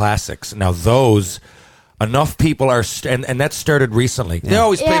plays classics. Now those. Enough people are, and that started recently. They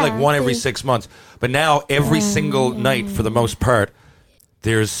always play one every 6 months. But now, every single night, for the most part,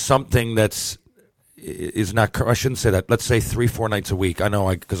 there's something is not, I shouldn't say that. Let's say 3-4 nights a week. I know,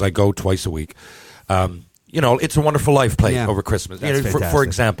 because I go twice a week. It's a Wonderful Life play over Christmas. For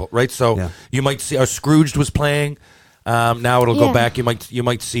example, right? So you might see, Scrooged was playing. Now it'll go back. You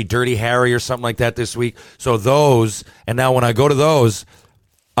might see Dirty Harry or something like that this week. So those, and now when I go to those,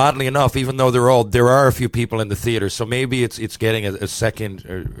 oddly enough, even though they're old, there are a few people in the theater, so maybe it's getting a second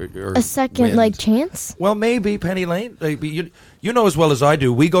or a second wind. Chance. Well, maybe Penny Lane. You know as well as I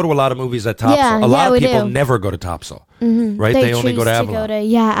do. We go to a lot of movies at Topsail. Yeah, a lot of people do. Never go to Topsail, right? They only go to Avalon.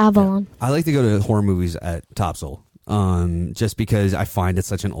 Avalon. I like to go to horror movies at Topsail, just because I find it's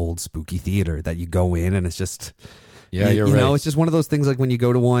such an old spooky theater that you go in and it's just. Yeah, you're you right. know, it's just one of those things like when you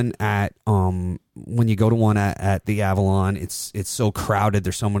go to one at the Avalon, it's so crowded.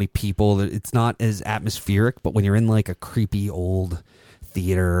 There's so many people that it's not as atmospheric. But when you're in like a creepy old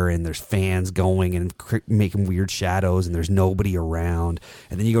theater and there's fans going and making weird shadows and there's nobody around,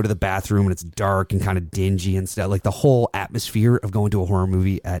 and then you go to the bathroom and it's dark and kind of dingy and stuff, like the whole atmosphere of going to a horror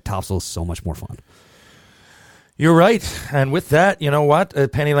movie at Topsail is so much more fun. You're right. And with that, you know what,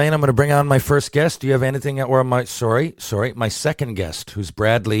 Penny Lane, I'm going to bring on my first guest. Do you have anything, or my second guest, who's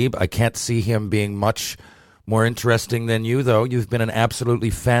Brad Lieb. I can't see him being much more interesting than you, though. You've been an absolutely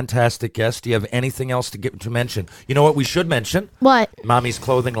fantastic guest. Do you have anything else to mention? You know what we should mention? What? Mommy's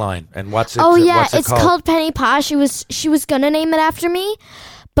clothing line. And what's it? Oh yeah, what's it it's called Penny Posh. She was gonna name it after me,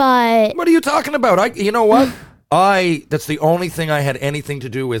 but What are you talking about? You know what? That's the only thing I had anything to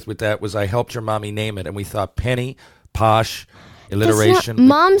do with that was I helped your mommy name it, and we thought Penny, Posh, alliteration.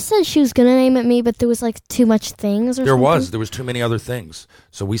 Mom said she was gonna name it me, but there was like too much things. Or There something. was too many other things.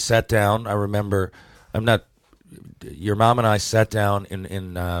 So we sat down. I remember, your mom and I sat down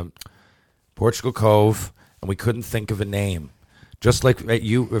in Portugal Cove, and we couldn't think of a name. Just like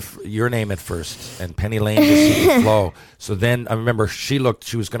your name at first, and Penny Lane just seemed to flow. So then I remember she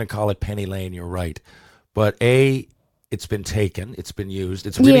was going to call it Penny Lane. You're right. But it's been taken. It's been used.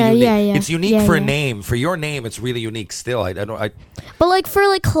 It's really unique. Yeah. It's unique for a name. For your name, it's really unique still. But like for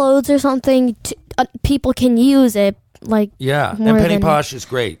like clothes or something, people can use it. Like yeah, more and Penny than Posh is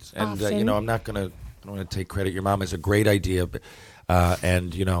great. And often. I'm not gonna. I don't want to take credit. Your mom has a great idea, but,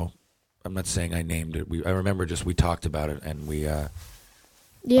 and I'm not saying I named it. I remember we talked about it, and we. I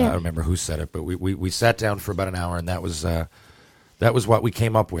remember who said it, but we sat down for about an hour, and that was what we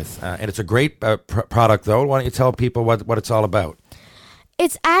came up with. And it's a great product, though. Why don't you tell people what it's all about?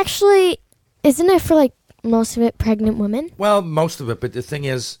 It's actually, isn't it for like most of it pregnant women? Well, most of it, but the thing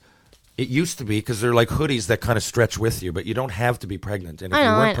is, it used to be because they're like hoodies that kind of stretch with you, but you don't have to be pregnant. And if you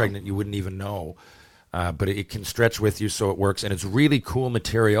weren't pregnant, you wouldn't even know. But it can stretch with you, so it works, and it's really cool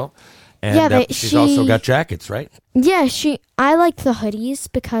material. And she's also got jackets, right? Yeah, I like the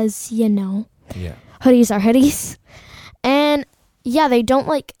hoodies because Yeah, hoodies are hoodies, and yeah, they don't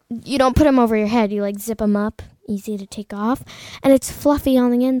you don't put them over your head. You zip them up, easy to take off, and it's fluffy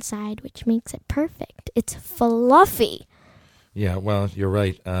on the inside, which makes it perfect. It's fluffy. Yeah, well, you're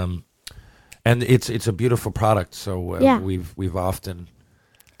right. And it's a beautiful product. So we've often.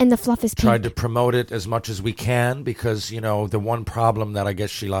 And the fluff is tried pink. to promote it as much as we can because, the one problem that I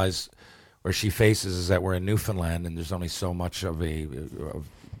guess she faces is that we're in Newfoundland and there's only so much of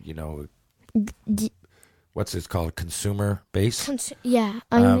what's it called? Consumer base? I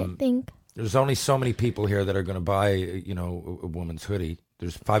think. There's only so many people here that are going to buy, a woman's hoodie.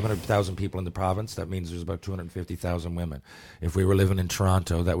 There's 500,000 people in the province. That means there's about 250,000 women. If we were living in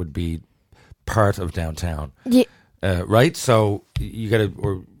Toronto, that would be part of downtown. Yeah. Right? So you got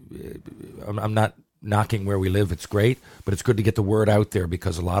to, I'm not knocking where we live. It's great, but it's good to get the word out there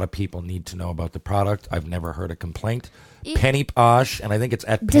because a lot of people need to know about the product. I've never heard a complaint. Penny Posh, and I think it's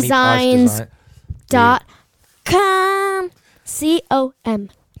at Designs.com.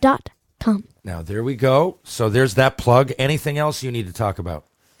 com. Now, there we go. So there's that plug. Anything else you need to talk about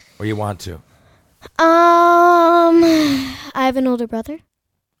or you want to? I have an older brother.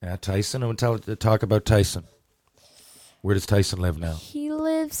 Yeah, Tyson. I want to talk about Tyson. Where does Tyson live now? He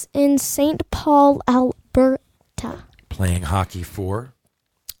lives in St. Paul, Alberta. Playing hockey for?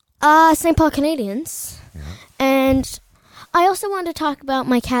 St. Paul Canadians. Yeah. And I also wanted to talk about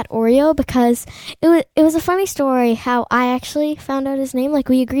my cat Oreo because it was a funny story how I actually found out his name.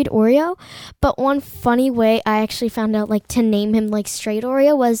 We agreed Oreo, but one funny way I actually found out to name him straight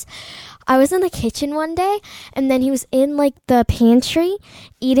Oreo was I was in the kitchen one day and then he was in the pantry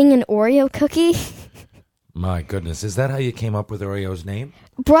eating an Oreo cookie. My goodness, is that how you came up with Oreo's name?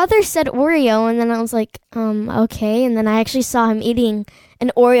 Brother said Oreo, and then I was like, okay. And then I actually saw him eating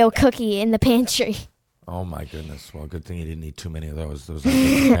an Oreo cookie in the pantry. Oh, my goodness. Well, good thing you didn't eat too many of those. Those are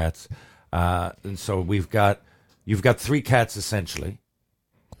good cats. And so you've got 3 cats, essentially,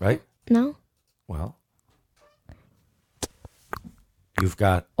 right? No. Well, you've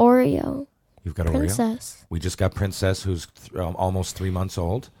got Oreo. You've got Princess. Oreo. We just got Princess, who's almost 3 months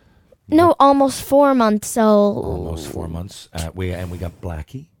old. No, almost 4 months. So almost 4 months. We got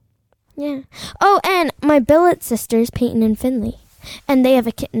Blackie. Yeah. Oh, and my Billet sisters, Peyton and Finley, and they have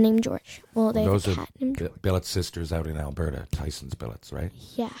a kitten named George. Well, they Those have a are cat named George. Billet sisters out in Alberta. Tyson's Billets, right?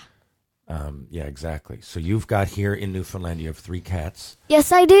 Yeah. Yeah, exactly. So you've got here in Newfoundland, you have 3 cats.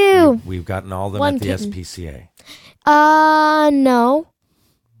 Yes, I do. We've gotten all of them One at the kitten. SPCA. No.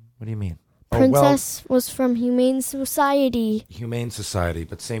 What do you mean? Princess was from Humane Society. Humane Society,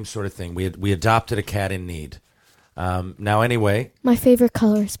 but same sort of thing. We adopted a cat in need. Now, anyway, My favorite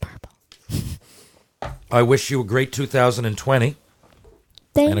color is purple. I wish you a great 2020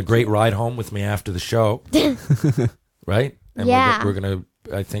 Thank and a great ride home with me after the show. Right? And Yeah.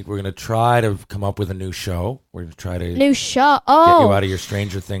 I think we're gonna try to come up with a new show. We're gonna try to New show. get you Oh, out of your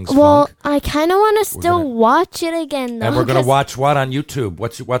Stranger Things well, funk. I kind of want to still gonna- watch it again, though. And we're gonna 'cause- watch what on YouTube?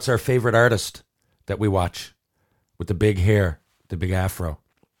 What's our favorite artist that we watch with the big hair, the big afro?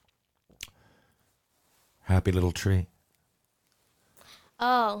 Happy Little Tree.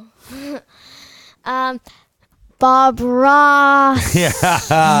 Oh. Bob Ross.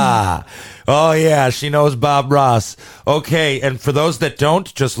 Yeah. Oh, yeah. She knows Bob Ross. Okay. And for those that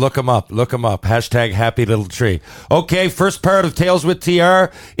don't, just look him up. Look him up. Hashtag Happy Little Tree. Okay. First part of Tales with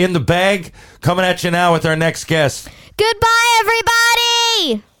TR in the bag. Coming at you now with our next guest. Goodbye,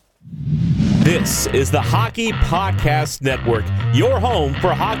 everybody. This is the Hockey Podcast Network, your home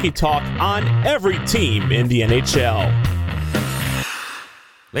for hockey talk on every team in the NHL.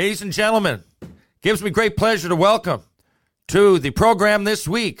 Ladies and gentlemen, gives me great pleasure to welcome to the program this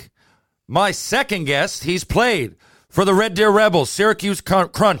week my second guest. He's played for the Red Deer Rebels, Syracuse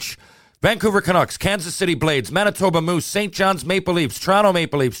Crunch, Vancouver Canucks, Kansas City Blades, Manitoba Moose, St. John's Maple Leafs, Toronto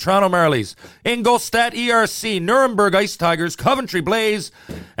Marlies, Ingolstadt ERC, Nuremberg Ice Tigers, Coventry Blaze,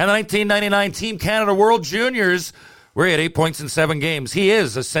 and the 1999 Team Canada World Juniors, where he had 8 points in 7 games. He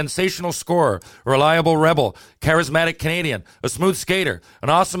is a sensational scorer, a reliable Rebel, charismatic Canadian, a smooth skater,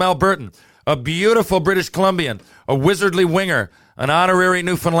 an awesome Albertan, a beautiful British Columbian, a wizardly winger, an honorary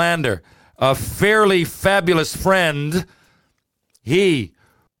Newfoundlander, a fairly fabulous friend. He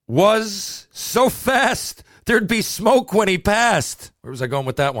was so fast, there'd be smoke when he passed. Where was I going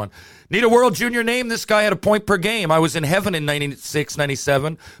with that one? Need a World Junior name? This guy had a point per game. I was in heaven in 96,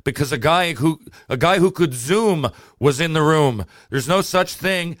 97 because a guy who could Zoom was in the room. There's no such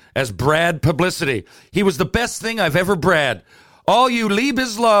thing as Brad publicity. He was the best thing I've ever Brad. All you Lieb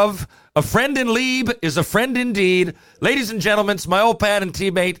is love. A friend in Lieb is a friend indeed. Ladies and gentlemen, it's my old pal and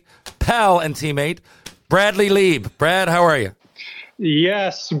teammate, Bradley Lieb. Brad, how are you?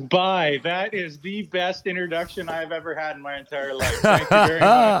 Yes, bye. That is the best introduction I've ever had in my entire life. Thank you very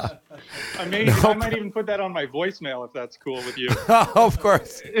much. Amazing. I might even put that on my voicemail if that's cool with you. Of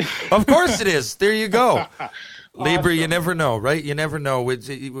course. Of course it is. There you go. Lieber, you never know, right? You never know.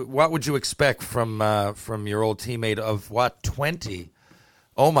 What would you expect from your old teammate of what, 20?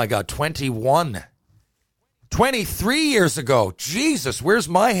 Oh, my God, 21. 23 years ago. Jesus, where's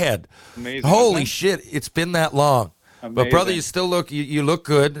my head? Amazing. Holy shit, it's been that long. Amazing. But, brother, you still look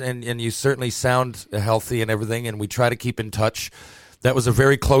good, and you certainly sound healthy and everything, and we try to keep in touch. That was a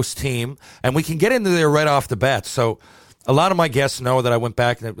very close team, and we can get into there right off the bat. So a lot of my guests know that I went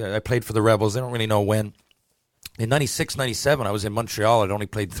back and I played for the Rebels. They don't really know when. In 96, 97, I was in Montreal. I'd only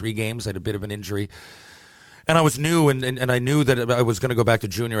played 3 games. I had a bit of an injury. And I was new, and I knew that I was going to go back to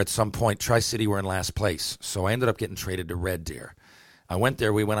junior at some point. Tri-City were in last place, so I ended up getting traded to Red Deer. I went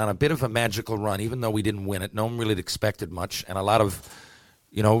there. We went on a bit of a magical run, even though we didn't win it. No one really expected much, and a lot of,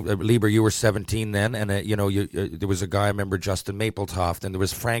 Lieber, you were 17 then, and there was a guy, I remember, Justin Mappletoft, and there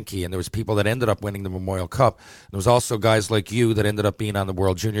was Frankie, and there was people that ended up winning the Memorial Cup. There was also guys like you that ended up being on the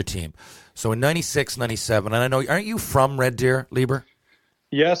World Junior team. So in 96, 97, and I know, aren't you from Red Deer, Lieber?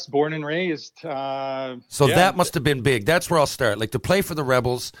 Yes, born and raised. That must have been big. That's where I'll start. Like, to play for the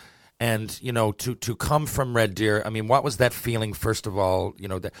Rebels and, to come from Red Deer, I mean, what was that feeling, first of all?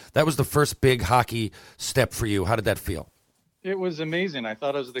 That was the first big hockey step for you. How did that feel? It was amazing. I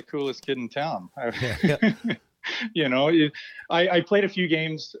thought I was the coolest kid in town. Yeah. I played a few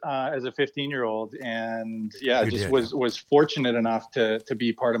games as a 15-year-old, and was fortunate enough to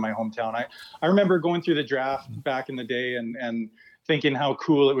be part of my hometown. I remember going through the draft back in the day and thinking how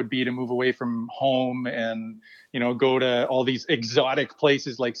cool it would be to move away from home and go to all these exotic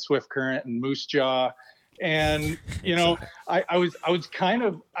places like Swift Current and Moose Jaw, and I was kind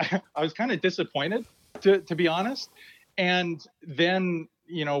of disappointed to be honest. And then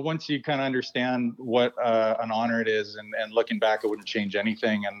once you kind of understand what an honor it is, and looking back, I wouldn't change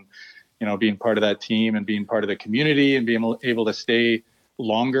anything. And being part of that team and being part of the community and being able to stay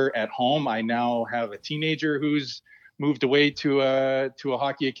longer at home. I now have a teenager who's moved away to a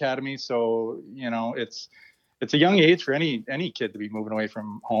hockey academy, so it's a young age for any kid to be moving away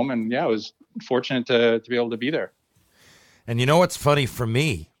from home. And I was fortunate to be able to be there. And you know what's funny for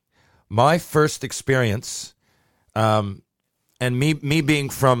me? My first experience, and me being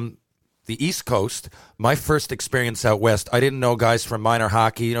from the East Coast, my first experience out west, I didn't know guys from minor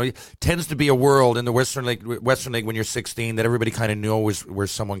hockey. You know, it tends to be a world in the Western League when you're 16 that everybody kind of knew where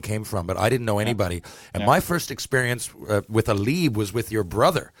someone came from, but I didn't know anybody. And my first experience with a league was with your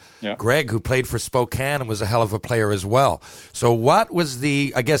brother, Greg, who played for Spokane and was a hell of a player as well. So what was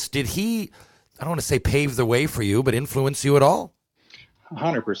did he, I don't want to say pave the way for you, but influence you at all?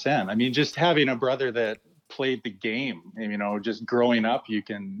 100%. I mean, just having a brother that played the game, you know, just growing up, you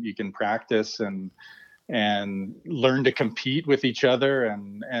can practice and learn to compete with each other.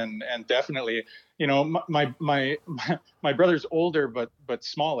 And definitely, you know, my brother's older, but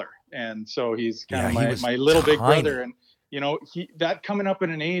smaller. And so he's kind of my little big brother. And, you know, that coming up at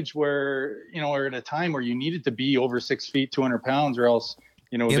an age where, you know, or at a time where you needed to be over 6 feet, 200 pounds, or else,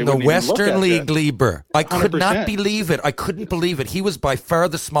 you know, in the Western League, Lieber. I could not believe it. I couldn't believe it. He was by far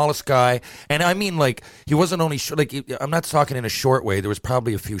the smallest guy. And I mean, like, he wasn't only short, like, I'm not talking in a short way. There was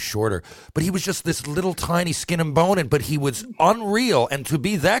probably a few shorter. But he was just this little tiny skin and bone. But he was unreal. And to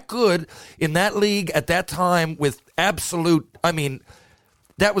be that good in that league at that time with absolute, I mean,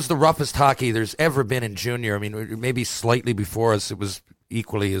 that was the roughest hockey there's ever been in junior. I mean, maybe slightly before us, it was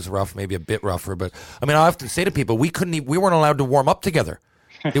equally as rough, maybe a bit rougher. But, I mean, I often say to people, we weren't allowed to warm up together.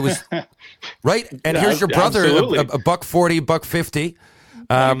 It was right, and here's your brother, a $140, $150,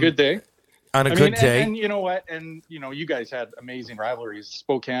 on a good day. On a good day, and you know what? And you know, you guys had amazing rivalries,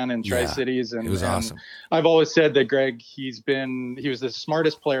 Spokane and Tri-Cities, and it was awesome. I've always said that Greg, he was the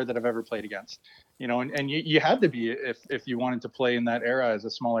smartest player that I've ever played against. You know, and you had to be if you wanted to play in that era as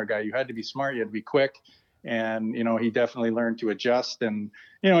a smaller guy, you had to be smart, you had to be quick, and you know, he definitely learned to adjust. And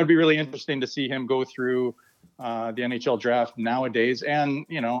you know, it'd be really interesting to see him go through the NHL draft nowadays, and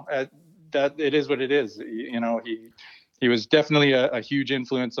you know, that it is what it is. You know, he was definitely a huge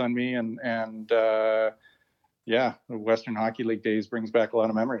influence on me, and the Western Hockey League days brings back a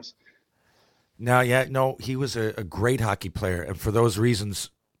lot of memories. Now, he was a great hockey player, and for those reasons,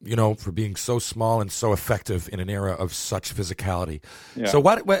 you know, for being so small and so effective in an era of such physicality. Yeah. So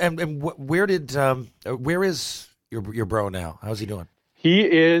where is your bro now? How's he doing? He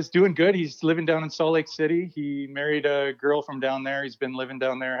is doing good. He's living down in Salt Lake City. He married a girl from down there. He's been living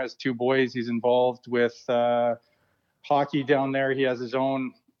down there, has 2 boys. He's involved with hockey down there. He has his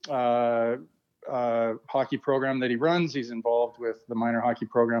own hockey program that he runs. He's involved with the minor hockey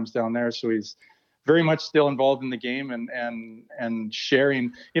programs down there. So he's very much still involved in the game and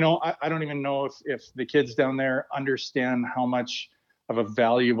sharing. You know, I don't even know if the kids down there understand how much of a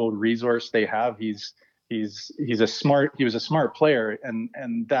valuable resource they have. He was a smart player,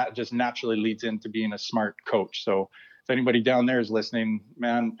 and that just naturally leads into being a smart coach. So if anybody down there is listening,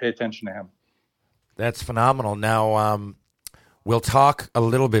 man, pay attention to him. That's phenomenal. Now, we'll talk a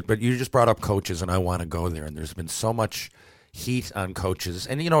little bit, but you just brought up coaches, and I want to go there. And there's been so much heat on coaches,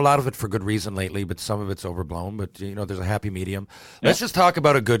 and, you know, a lot of it for good reason lately, but some of it's overblown. But, you know, there's a happy medium. Yeah. Let's just talk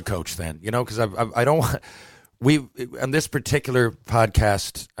about a good coach then, you know, because I don't want – on this particular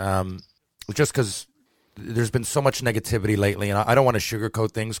podcast, just because – there's been so much negativity lately, and I don't want to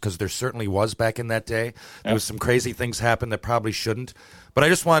sugarcoat things because there certainly was back in that day. There was some crazy things happen that probably shouldn't.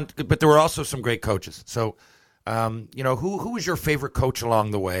 But but there were also some great coaches. So, you know, who was your favorite coach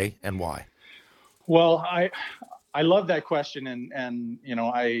along the way, and why? Well, I love that question, and you know,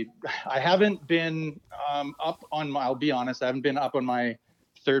 I haven't been up on I'll be honest, I haven't been up on my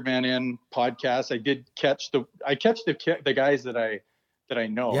Third Man In podcast. I did catch the guys that I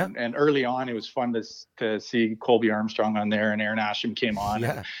know. Yeah. And early on, it was fun to see Colby Armstrong on there, and Aaron Asham came on.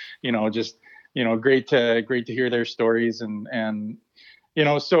 Yeah. And, you know, just, you know, great to hear their stories. And, you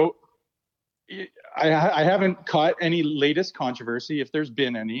know, so I haven't caught any latest controversy, if there's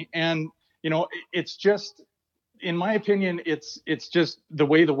been any. And, you know, it's just, in my opinion, it's just the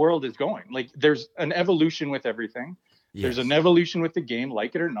way the world is going. Like, there's an evolution with everything. Yes. There's an evolution with the game,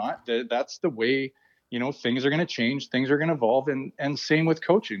 like it or not. That's the way, you know, things are going to change, things are going to evolve, and same with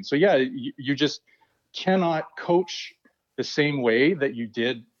coaching. So yeah, you just cannot coach the same way that you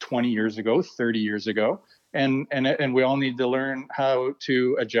did 20 years ago, 30 years ago. And we all need to learn how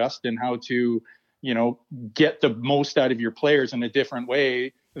to adjust and how to, you know, get the most out of your players in a different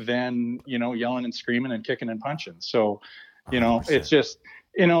way than, you know, yelling and screaming and kicking and punching. So, you know, 100%. It's just,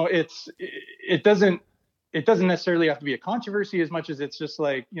 you know, it doesn't necessarily have to be a controversy as much as it's just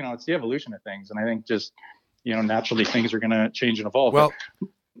like, you know, it's the evolution of things. And I think just, you know, naturally things are going to change and evolve. Well, but,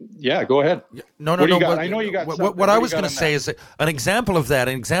 yeah, go ahead. No. I know you got what I was going to say is an example of that.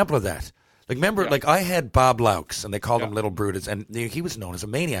 Like, remember, like, I had Bob Laux, and they called him Little Brutus, and he was known as a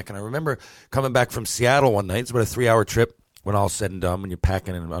maniac. And I remember coming back from Seattle one night. It's about a 3-hour trip when all's said and done, when you're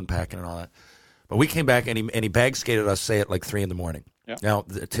packing and unpacking and all that. But we came back, and he bag skated us, say, at like 3 a.m. Yeah. Now,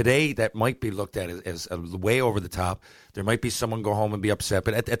 today, that might be looked at as way over the top. There might be someone go home and be upset.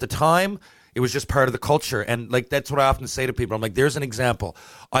 But at the time, it was just part of the culture. And, like, that's what I often say to people. I'm like, there's an example.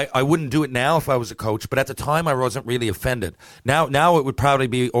 I wouldn't do it now if I was a coach, but at the time, I wasn't really offended. Now it would probably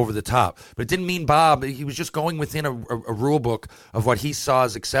be over the top. But it didn't mean Bob. He was just going within a rule book of what he saw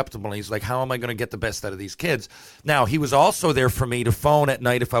as acceptable. And he's like, how am I going to get the best out of these kids? Now, he was also there for me to phone at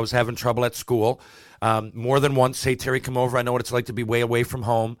night if I was having trouble at school. More than once, say, Terry, come over. I know what it's like to be way away from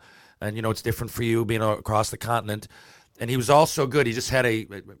home. And, you know, it's different for you being across the continent. And he was also good. He just had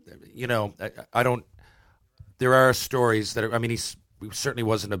I don't, there are stories that are, I mean, he certainly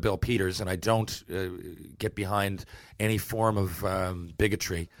wasn't a Bill Peters, and I don't get behind any form of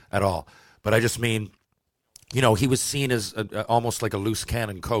bigotry at all. But I just mean, you know, he was seen as almost like a loose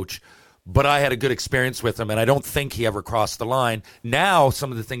cannon coach. But I had a good experience with him, and I don't think he ever crossed the line. Now,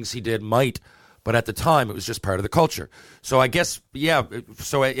 some of the things he did might, but at the time, it was just part of the culture. So I guess, yeah,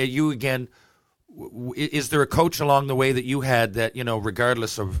 so you again, is there a coach along the way that you had that, you know,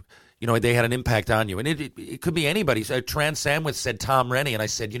 regardless of, you know, they had an impact on you? And it could be anybody. So Tran Samwith said Tom Rennie, and I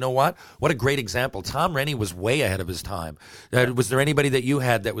said, you know what a great example. Tom Rennie was way ahead of his time. Was there anybody that you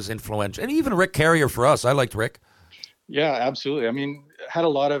had that was influential? And even Rick Carrier for us. I liked Rick. Yeah, absolutely. I mean, had a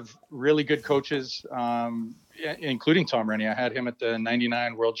lot of really good coaches, including Tom Rennie. I had him at the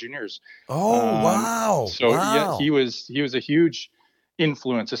 99 World Juniors. Oh, wow. So yeah, he was a huge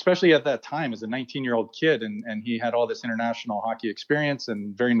influence, especially at that time as a 19-year-old kid. And he had all this international hockey experience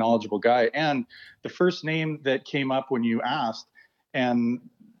and very knowledgeable guy. And the first name that came up when you asked, and,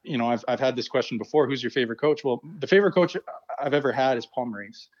 you know, I've had this question before, who's your favorite coach? Well, the favorite coach I've ever had is Paul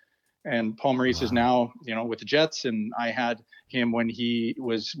Maurice. And Paul Maurice is now, you know, with the Jets. And I had him when he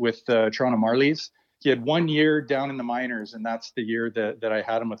was with the Toronto Marlies. He had 1 year down in the minors, and that's the year that I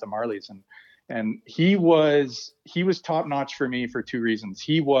had him with the Marlies. And he was top notch for me for two reasons.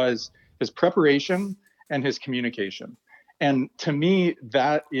 He was his preparation and his communication. And to me,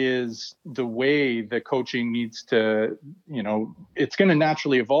 that is the way the coaching needs to, you know, it's going to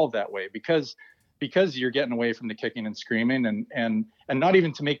naturally evolve that way because you're getting away from the kicking and screaming and not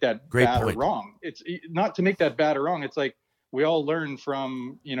even to make that Great bad point. or wrong. It's not to make that bad or wrong. It's like we all learn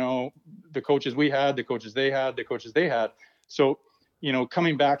from, you know, the coaches we had, the coaches they had, the coaches they had. So, you know,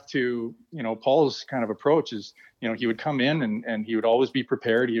 coming back to, you know, Paul's kind of approach is, you know, he would come in and he would always be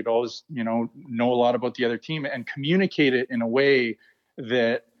prepared. He would always, you know a lot about the other team and communicate it in a way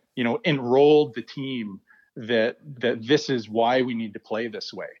that, you know, enrolled the team that this is why we need to play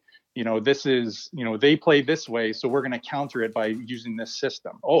this way. You know, this is, you know, they play this way, so we're going to counter it by using this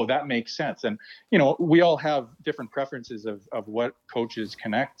system. Oh, that makes sense. And, you know, we all have different preferences of what coaches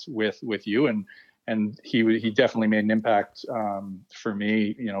connect with you. And he definitely made an impact for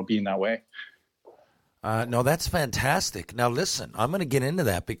me, you know, being that way. No, that's fantastic. Now, listen, I'm going to get into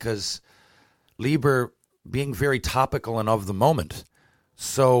that because Lieber being very topical and of the moment.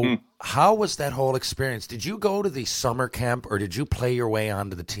 So how was that whole experience? Did you go to the summer camp or did you play your way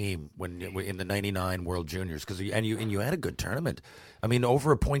onto the team when in the 99 World Juniors? Because you had a good tournament. I mean,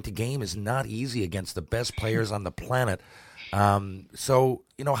 over a point a game is not easy against the best players on the planet. So,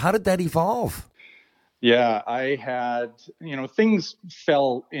 you know, how did that evolve? Yeah, I had, you know, things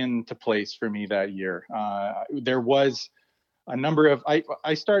fell into place for me that year. There was a number of,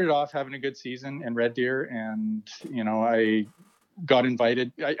 I started off having a good season in Red Deer and, you know, I got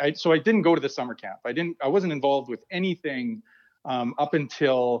invited. So I didn't go to the summer camp. I wasn't involved with anything up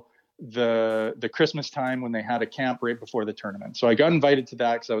until the Christmas time when they had a camp right before the tournament. So I got invited to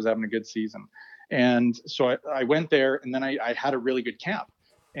that because I was having a good season. And so I went there and then I had a really good camp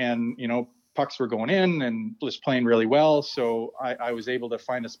and, you know, pucks were going in and was playing really well. So I was able to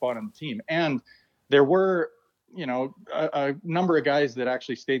find a spot on the team. And there were, you know, a number of guys that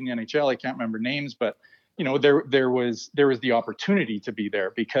actually stayed in the NHL. I can't remember names, but you know, there was the opportunity to be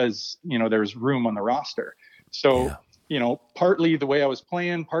there because, you know, there was room on the roster. So, yeah. You know, partly the way I was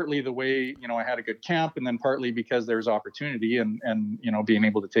playing, partly the way, you know, I had a good camp, and then partly because there's opportunity and, you know, being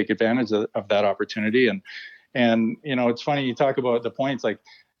able to take advantage of that opportunity. And, you know, it's funny you talk about the points, like,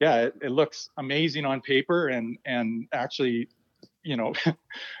 yeah, it looks amazing on paper and actually, you know,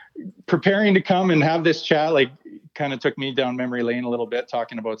 preparing to come and have this chat, like kind of took me down memory lane a little bit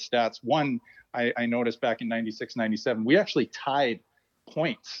talking about stats. One, I noticed back in 96, 97, we actually tied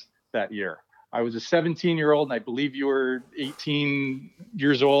points that year. I was a 17-year-old and I believe you were 18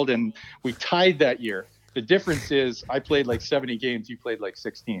 years old and we tied that year. The difference is I played like 70 games. You played like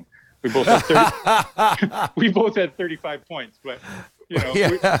 16. We both had we both had 35 points, but you know,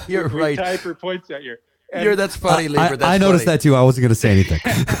 yeah, you're right. We tied for points that year. And that's funny, Lieber. I noticed that too. I wasn't going to say anything.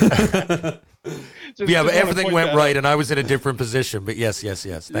 Yeah, but everything went right, and I was in a different position. But yes.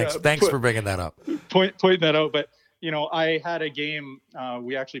 Thanks for bringing that up. Pointing that out. But, I had a game.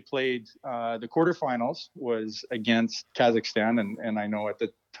 We actually played the quarterfinals was against Kazakhstan. And I know at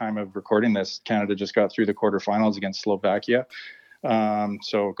the time of recording this, Canada just got through the quarterfinals against Slovakia.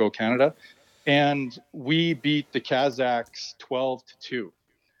 So go Canada. And we beat the Kazakhs 12-2.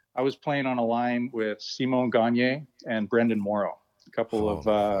 I was playing on a line with Simon Gagne and Brendan Morrow, a couple of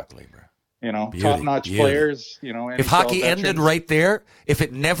top-notch players. If hockey ended right there, if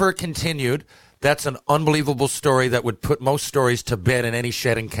it never continued, that's an unbelievable story that would put most stories to bed in any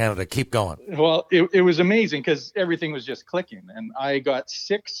shed in Canada. Keep going. Well, it was amazing because everything was just clicking, and I got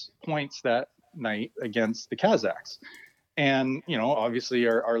 6 points that night against the Kazakhs. And, obviously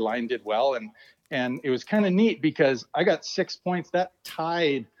our line did well. And it was kind of neat because I got 6 points that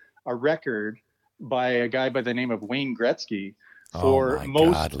tied a record by a guy by the name of Wayne Gretzky for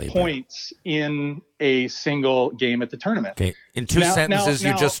most points in a single game at the tournament. Okay. In two sentences,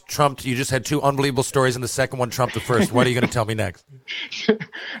 you just had 2 unbelievable stories and the second one trumped the first. What are you going to tell me next?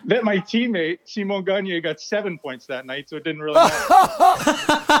 That my teammate, Simon Gagne, got 7 points that night, so it didn't really matter.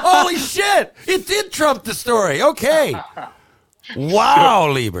 Holy shit! It did trump the story. Okay. Wow,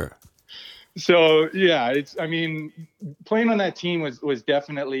 Lieber. So, yeah, playing on that team was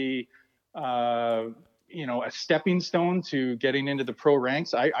definitely, a stepping stone to getting into the pro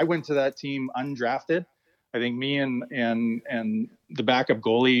ranks. I went to that team undrafted. I think me and the backup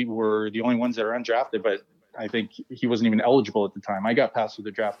goalie were the only ones that are undrafted, but I think he wasn't even eligible at the time. I got passed through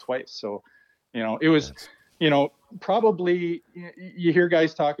the draft twice. So, it was, probably you hear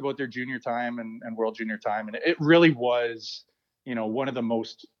guys talk about their junior time and World Junior time, and it really was, one of the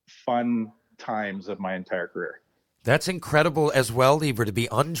most fun times of my entire career. That's incredible as well, Lieber, to be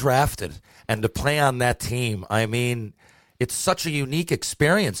undrafted and to play on that team. I mean, it's such a unique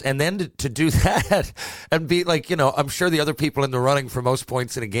experience. And then to do that and be like, I'm sure the other people in the running for most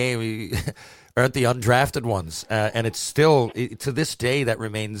points in a game aren't the undrafted ones. And it's still, to this day, that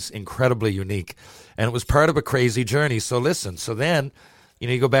remains incredibly unique. And it was part of a crazy journey. So listen, then,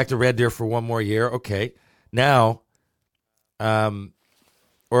 you go back to Red Deer for one more year. Okay. Now,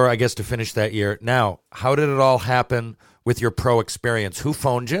 or I guess to finish that year. Now, how did it all happen with your pro experience? Who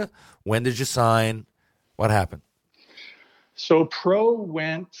phoned you? When did you sign? What happened? So pro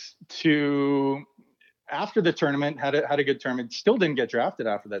went to after the tournament, had a good tournament. Still didn't get drafted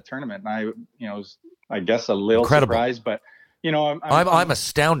after that tournament. And I was, I guess, a little surprised, but I'm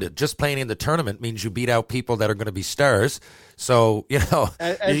astounded. Just playing in the tournament means you beat out people that are going to be stars. So, you got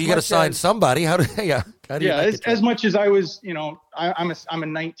to sign somebody. How do you as much as I was, I'm a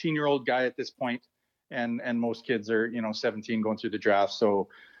 19-year-old guy at this point, and most kids are, 17 going through the draft. So,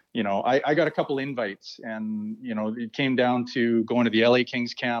 I got a couple invites, and, it came down to going to the LA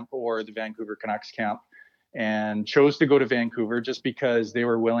Kings camp or the Vancouver Canucks camp, and chose to go to Vancouver just because they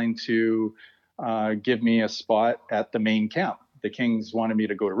were willing to give me a spot at the main camp. The Kings wanted me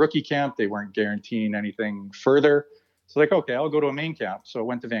to go to rookie camp. They weren't guaranteeing anything further. So okay, I'll go to a main camp. So I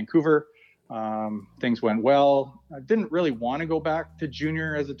went to Vancouver. Things went well. I didn't really want to go back to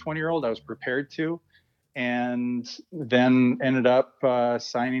junior as a 20-year-old. I was prepared to. And then ended up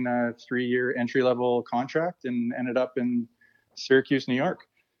signing a 3-year entry-level contract and ended up in Syracuse, New York.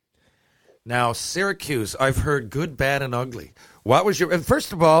 Now, Syracuse, I've heard good, bad, and ugly. What was and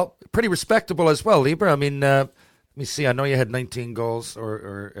first of all, pretty respectable as well, Lieber. I mean, let me see. I know you had 19 goals,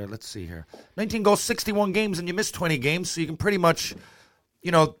 or let's see here. 19 goals, 61 games, and you missed 20 games, so you can pretty much,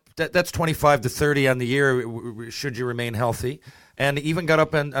 that's 25 to 30 on the year, should you remain healthy. And even got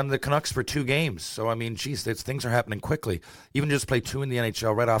up on the Canucks for 2 games. So, I mean, geez, things are happening quickly. Even just play 2 in the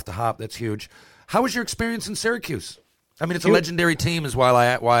NHL right off the hop, that's huge. How was your experience in Syracuse? I mean, it's a legendary team is why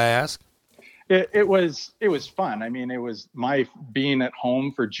I ask. It was fun. I mean, it was my being at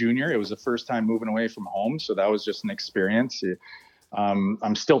home for junior. It was the first time moving away from home, so that was just an experience.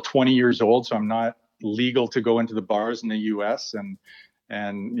 I'm still 20 years old, so I'm not legal to go into the bars in the U.S. and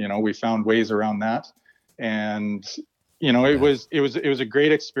we found ways around that. And it was a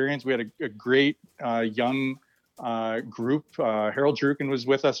great experience. We had a great young group. Harold Druken was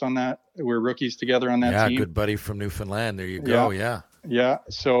with us on that. We're rookies together on that team. Yeah, good buddy from Newfoundland. There you go. Yeah. Yeah.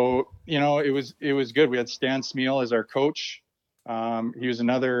 So, it was good. We had Stan Smeal as our coach. He was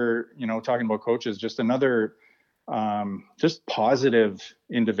another, talking about coaches, just another, just positive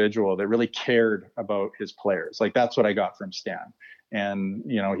individual that really cared about his players. Like, that's what I got from Stan. And,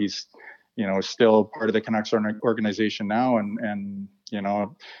 he's, still part of the Canucks organization now. And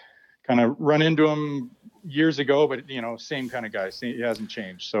kind of run into him years ago, but, same kind of guy. He hasn't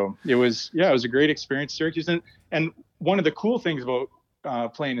changed. So it was a great experience, Syracuse. And one of the cool things about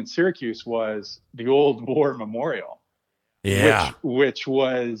playing in Syracuse was the old War Memorial. Yeah. Which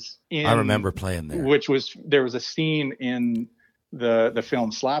was in. I remember playing there. There was a scene in the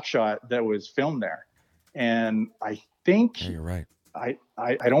film Slapshot that was filmed there. And I think. Yeah, you're right. I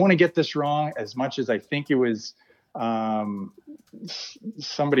don't want to get this wrong as much as I think it was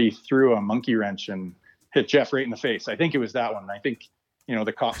somebody threw a monkey wrench and hit Jeff right in the face. I think it was that one. I think,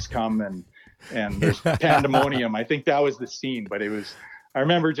 the cops come and there's pandemonium. I think that was the scene, but I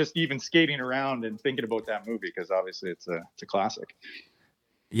remember just even skating around and thinking about that movie because obviously it's a classic.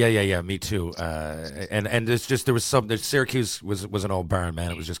 Yeah. Me too. And there's just Syracuse was an old barn,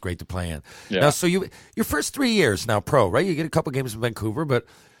 man. It was just great to play in. Yeah. Now, so your first 3 years now pro, right? You get a couple games in Vancouver, but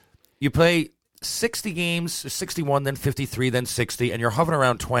you play 60 games, 61, then 53, then 60, and you're hovering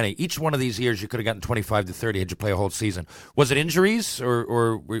around 20. Each one of these years, you could have gotten 25 to 30 had you play a whole season. Was it injuries,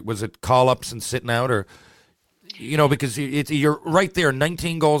 or was it call-ups and sitting out, or because you're right there,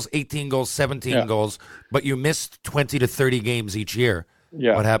 19 goals, 18 goals, 17 goals, but you missed 20 to 30 games each year.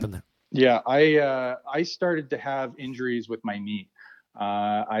 Yeah. What happened there? Yeah, I started to have injuries with my knee.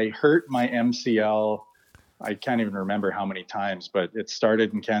 I hurt my MCL. I can't even remember how many times, but it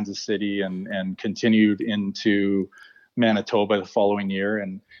started in Kansas City and continued into Manitoba the following year.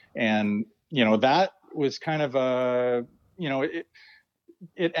 And that was kind of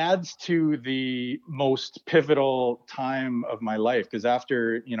it adds to the most pivotal time of my life. Because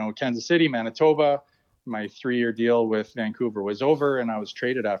after, Kansas City, Manitoba, my 3-year deal with Vancouver was over and I was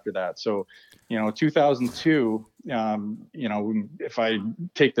traded after that. So, 2002, if I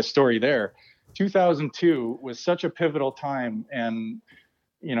take the story there, 2002 was such a pivotal time. And,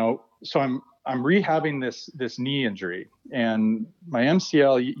 so I'm rehabbing this knee injury, and my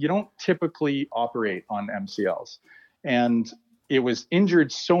MCL, you don't typically operate on MCLs. And it was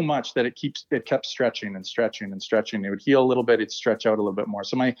injured so much that it kept stretching and stretching and stretching. It would heal a little bit. It'd stretch out a little bit more.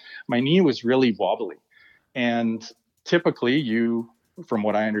 So my knee was really wobbly. And typically from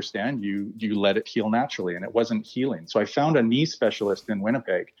what I understand, you let it heal naturally, and it wasn't healing. So I found a knee specialist in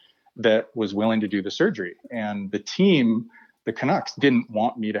Winnipeg that was willing to do the surgery. And the team, the Canucks, didn't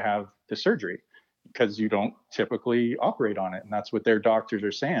want me to have the surgery because you don't typically operate on it. And that's what their doctors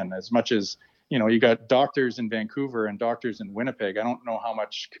are saying. As much as, you got doctors in Vancouver and doctors in Winnipeg, I don't know how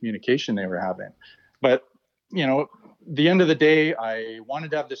much communication they were having. But, the end of the day, I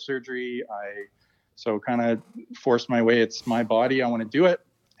wanted to have the surgery. So kind of forced my way. It's my body. I want to do it.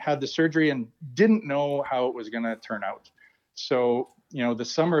 Had the surgery and didn't know how it was going to turn out. So, the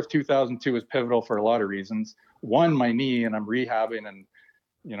summer of 2002 was pivotal for a lot of reasons. One, my knee, and I'm rehabbing and,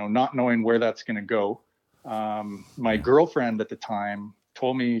 not knowing where that's going to go. My girlfriend at the time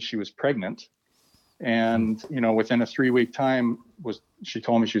told me she was pregnant. And, within a 3-week time she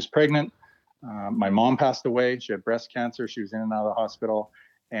told me she was pregnant. My mom passed away. She had breast cancer. She was in and out of the hospital.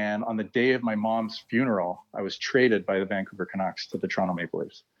 And on the day of my mom's funeral, I was traded by the Vancouver Canucks to the Toronto Maple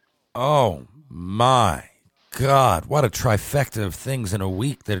Leafs. Oh, my God. What a trifecta of things in a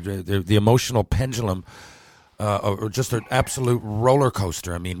week. The emotional pendulum, or just an absolute roller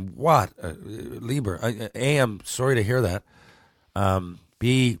coaster. I mean, what? Lieber, I'm sorry to hear that.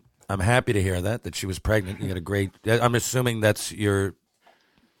 B, I'm happy to hear that she was pregnant. You got a great, I'm assuming that's your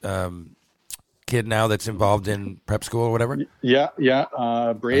kid now that's involved in prep school or whatever?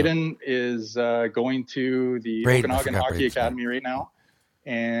 Yeah. Braden is going to the Okanagan Hockey Academy right now.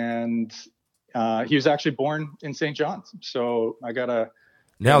 And he was actually born in St. John's. So I got a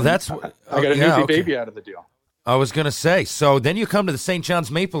new baby out of the deal. I was going to say, so then you come to the St.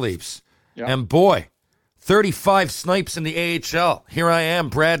 John's Maple Leafs. Yeah. And boy, 35 snipes in the AHL. Here I am,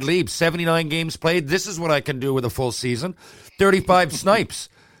 Brad Lieb, 79 games played. This is what I can do with a full season. 35 snipes.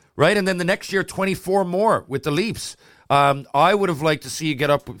 Right, and then the next year, 24 more with the Leafs. I would have liked to see you get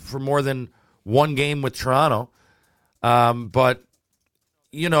up for more than one game with Toronto. But,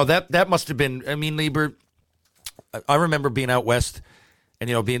 that must have been, Lieber, I remember being out west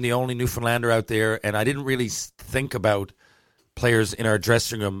and, being the only Newfoundlander out there, and I didn't really think about players in our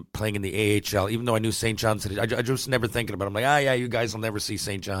dressing room playing in the AHL, even though I knew St. John's. I just never thinking about it. I'm like, you guys will never see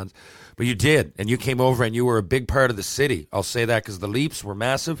St. John's. But you did, and you came over, and you were a big part of the city. I'll say that because the Leafs were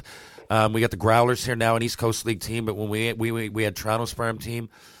massive. We got the Growlers here now, an East Coast League team, but when we had Toronto's farm team,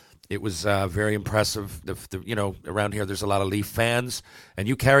 it was very impressive. Around here there's a lot of Leaf fans, and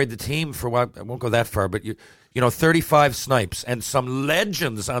you carried the team for what, I won't go that far, but 35 snipes and some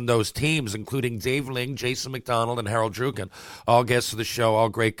legends on those teams, including Dave Ling, Jason McDonald, and Harold Druken, all guests of the show, all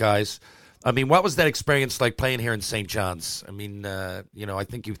great guys. I mean, what was that experience like playing here in St. John's? I mean, I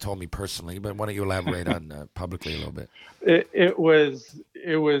think you've told me personally, but why don't you elaborate on publicly a little bit? It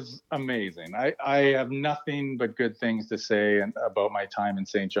was amazing. I have nothing but good things to say about my time in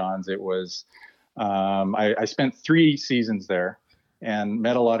St. John's. It was, I spent 3 seasons there and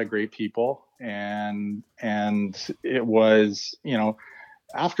met a lot of great people, and it was,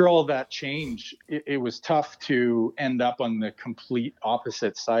 after all that change, it was tough to end up on the complete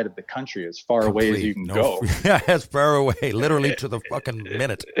opposite side of the country, as far away as you can go. Yeah, as far away, literally to the fucking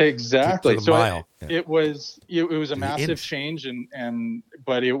minute. Exactly. To the mile. It was a massive change,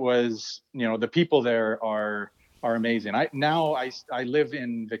 but it was, the people there are amazing. I live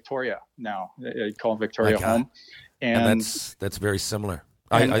in Victoria now. I call Victoria home, and that's very similar.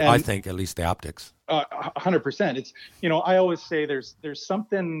 I think, at least the optics. 100%. It's, I always say there's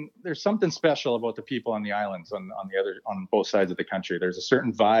something special about the people on the islands on both sides of the country. There's a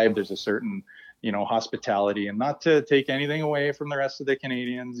certain vibe. There's a certain, hospitality, and not to take anything away from the rest of the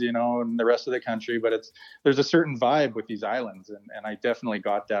Canadians, and the rest of the country, but there's a certain vibe with these islands. And I definitely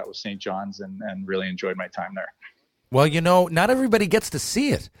got that with St. John's and really enjoyed my time there. Well, not everybody gets to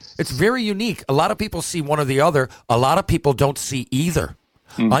see it. It's very unique. A lot of people see one or the other. A lot of people don't see either.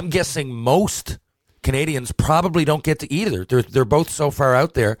 I'm guessing most Canadians probably don't get to either. They're both so far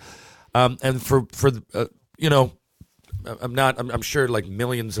out there, and for I'm sure like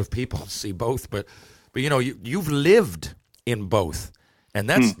millions of people see both, but you've lived in both, and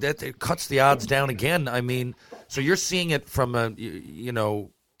that it cuts the odds down again. I mean, so you're seeing it from a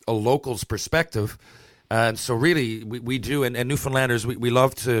local's perspective. And so really, we do, and Newfoundlanders, we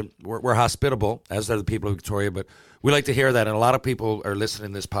love we're hospitable, as are the people of Victoria, but we like to hear that. And a lot of people are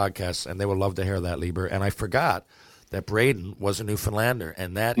listening to this podcast, and they will love to hear that, Lieber. And I forgot that Braden was a Newfoundlander,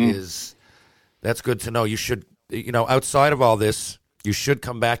 and that's good to know. You should, outside of all this, you should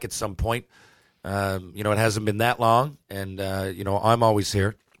come back at some point. It hasn't been that long, and, I'm always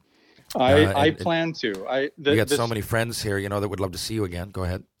here. I plan to. We got so many friends here, that would love to see you again. Go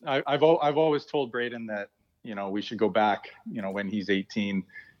ahead. I've always told Braden that, we should go back, when he's 18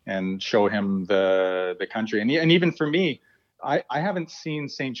 and show him the country. And even for me, I haven't seen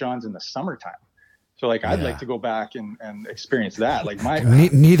St. John's in the summertime. So I'd like to go back and experience that.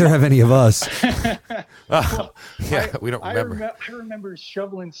 Neither have any of us. We don't remember. I remember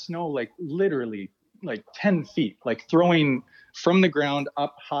shoveling snow, literally 10 feet, throwing from the ground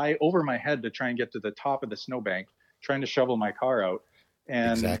up high over my head to try and get to the top of the snowbank, trying to shovel my car out.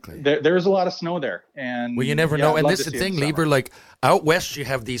 And exactly. There's a lot of snow there. And well, you never know. And this is the thing, Lieber, out west, you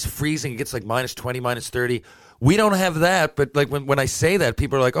have these freezing, it gets minus 20, minus 30. We don't have that. But when I say that,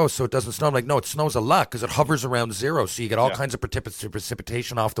 people are like, oh, so it doesn't snow. I'm like, no, it snows a lot because it hovers around zero. So you get all kinds of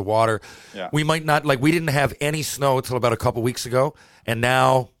precipitation off the water. Yeah. We might not, we didn't have any snow until about a couple weeks ago. And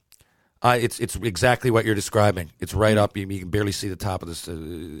now it's exactly what you're describing. It's right up. You can barely see the top of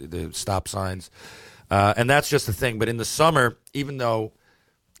the stop signs. And that's just the thing. But in the summer, even though,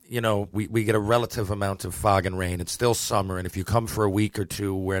 we get a relative amount of fog and rain, it's still summer. And if you come for a week or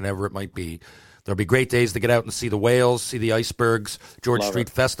two, whenever it might be, there'll be great days to get out and see the whales, see the icebergs. George Street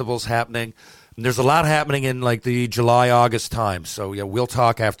Festival's happening. And there's a lot happening in the July, August time. So, we'll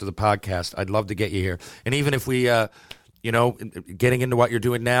talk after the podcast. I'd love to get you here. And even if we, getting into what you're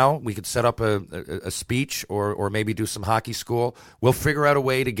doing now, we could set up a speech or maybe do some hockey school. We'll figure out a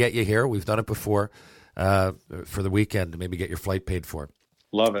way to get you here. We've done it before. For the weekend to maybe get your flight paid for.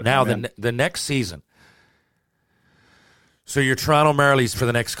 Love it. Now, the next season. So you're Toronto Marlies for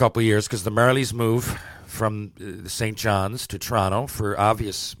the next couple of years because the Marlies move from St. John's to Toronto for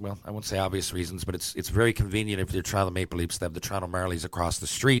obvious, well, I won't say obvious reasons, but it's very convenient if you're Toronto Maple Leafs to have the Toronto Marlies across the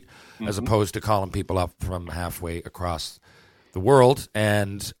street as opposed to calling people up from halfway across the world.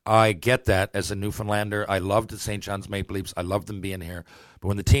 And I get that as a Newfoundlander. I loved the St. John's Maple Leafs. I loved them being here. But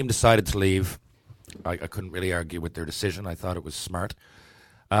when the team decided to leave, I couldn't really argue with their decision. I thought it was smart,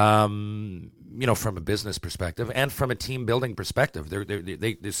 from a business perspective and from a team building perspective.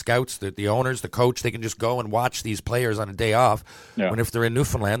 The scouts, the owners, the coach, they can just go and watch these players on a day off. Yeah. When if they're in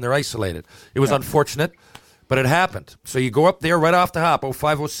Newfoundland, they're isolated. It was unfortunate, but it happened. So you go up there right off the hop,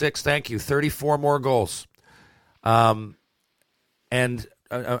 05-06, thank you, 34 more goals. And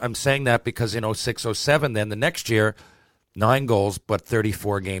I'm saying that because in 06-07, then the next year, 9 goals, but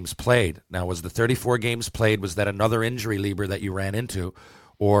 34 games played. Now, was the 34 games played, was that another injury, Lieber, that you ran into?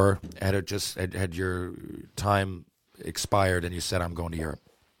 Or had your time expired and you said, I'm going to Europe?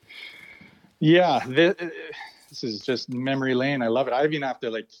 Yeah, this is just memory lane. I love it. I even have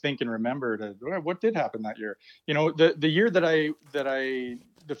to think and remember what did happen that year. The year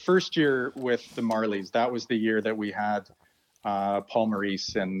the first year with the Marlies, that was the year that we had Paul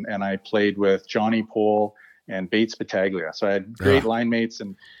Maurice, and I played with Johnny Pole and Bates Battaglia. So I had great line mates,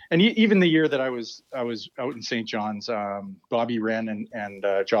 and even the year that I was out in St. John's, Bobby Wren and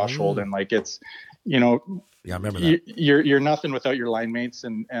Josh Holden, like it's, you know, I remember that. You're nothing without your line mates,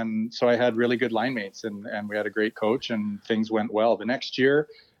 and so I had really good line mates, and we had a great coach, and things went well. The next year,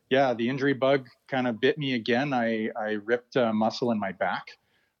 the injury bug kind of bit me again. I ripped a muscle in my back,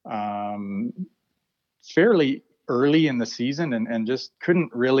 fairly early in the season, and just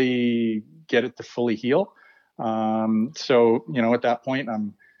couldn't really get it to fully heal. So, you know, at that point,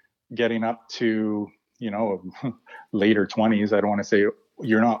 I'm getting up to, you know, later 20s. I don't want to say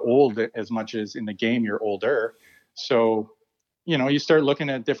you're not old as much as in the game, you're older. So, you know, you start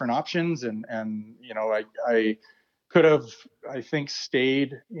looking at different options, and you know, I could have, I think,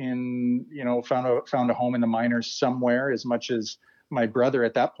 stayed in, you know, found a home in the minors somewhere, as much as my brother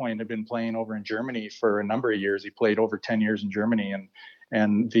at that point had been playing over in Germany for a number of years. He played over 10 years in Germany,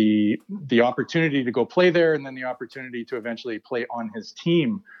 and the opportunity to go play there, and then the opportunity to eventually play on his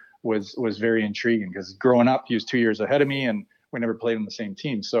team was very intriguing, because growing up, he was 2 years ahead of me, and we never played on the same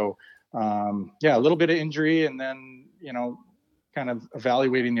team. So, a little bit of injury, and then, you know, kind of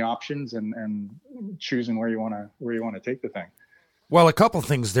evaluating the options and choosing where you want to take the thing. Well, a couple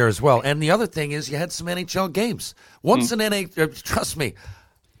things there as well. And the other thing is you had some NHL games. Once an NHL, trust me,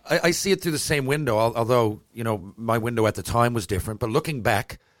 I see it through the same window, although, you know, my window at the time was different. But looking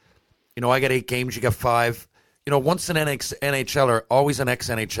back, you know, I got 8 games, you got 5. You know, once an NHLer, always an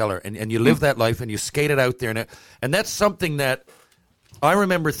ex-NHLer. And you live that life, and you skate it out there. And that's something that I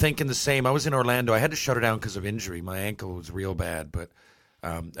remember thinking the same. I was in Orlando. I had to shut it down because of injury. My ankle was real bad. But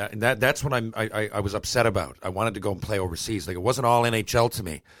and that's what I was upset about. I wanted to go and play overseas. Like, it wasn't all NHL to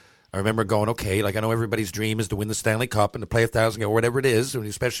me. I remember going, okay, like, I know everybody's dream is to win the Stanley Cup and to play 1,000 or whatever it is,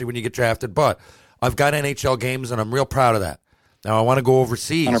 especially when you get drafted. But I've got NHL games, and I'm real proud of that. Now, I want to go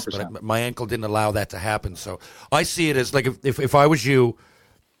overseas, 100%. But my ankle didn't allow that to happen. So I see it as, like, if I was you,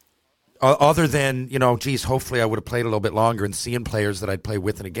 other than, you know, geez, hopefully I would have played a little bit longer, and seeing players that I'd play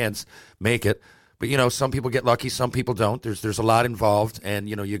with and against make it. But, you know, some people get lucky, some people don't. There's a lot involved, and,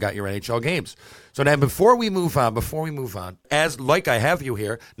 you know, you got your NHL games. So now before we move on, as like I have you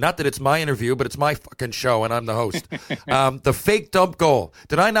here, not that it's my interview, but it's my fucking show, and I'm the host. The fake dump goal.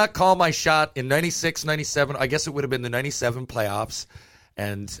 Did I not call my shot in 96, 97? I guess it would have been the 97 playoffs.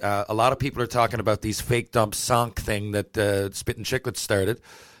 And a lot of people are talking about these fake dump sonk thing that Spit and Chicklets started.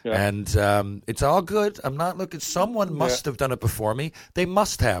 Yeah. And it's all good. I'm not looking. Someone must have done it before me. They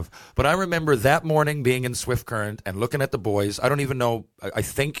must have. But I remember that morning being in Swift Current and looking at the boys. I don't even know. I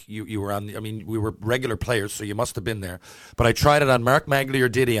think you were on. I mean, we were regular players, so you must have been there. But I tried it on Mark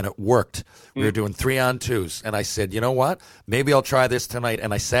Magliarditi, and it worked. We were doing 3-on-2s. And I said, you know what? Maybe I'll try this tonight.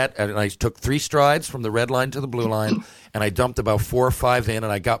 And I sat and I took 3 strides from the red line to the blue line, and I dumped about 4 or 5 in,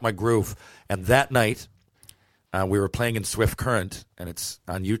 and I got my groove. And that night, we were playing in Swift Current, and it's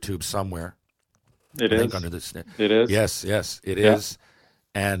on YouTube somewhere. It is. Under this. It is. Yes, it is.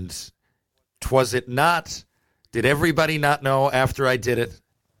 And was it not? Did everybody not know after I did it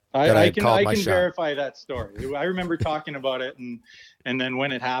that I can verify that story. I remember talking about it, and then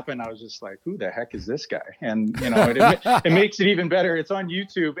when it happened, I was just like, "Who the heck is this guy?" And you know, it makes it even better. It's on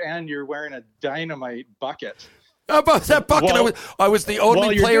YouTube, and you're wearing a dynamite bucket. How about that bucket? I was the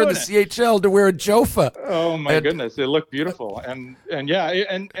only player in the CHL to wear a Jofa. Oh my goodness, it looked beautiful, and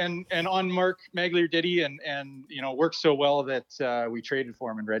on Mark Magliarditi, and you know, worked so well that we traded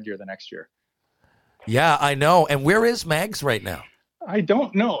for him in Red Deer the next year. Yeah, I know. And where is Mags right now? I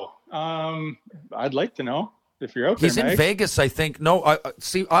don't know. I'd like to know if you're out there. He's in Vegas, I think. No, I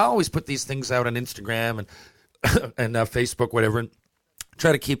always put these things out on Instagram and and Facebook, whatever, and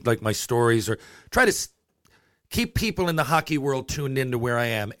try to keep like my stories, or try to keep people in the hockey world tuned into where I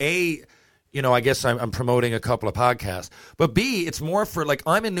am. A, you know, I guess I'm promoting a couple of podcasts. But B, it's more for, like,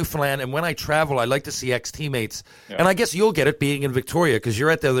 I'm in Newfoundland, and when I travel, I like to see ex-teammates. Yeah. And I guess you'll get it being in Victoria, because you're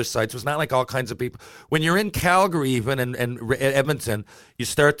at the other side, so it's not like all kinds of people. When you're in Calgary even and Edmonton, you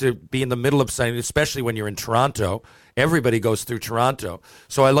start to be in the middle of something, especially when you're in Toronto. Everybody goes through Toronto.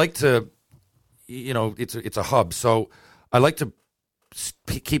 So I like to, you know, it's a hub. So I like to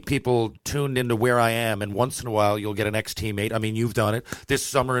keep people tuned into where I am, and once in a while you'll get an ex-teammate. I mean, you've done it. This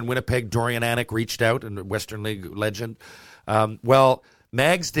summer in Winnipeg, Dorian Anik reached out, and Western League legend. Well,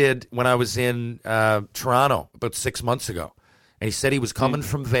 Mags did when I was in Toronto about 6 months ago, and he said he was coming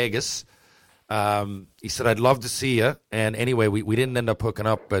from Vegas. He said, I'd love to see you. And anyway, we didn't end up hooking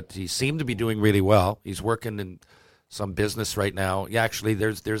up, but he seemed to be doing really well. He's working in some business right now. Yeah, actually,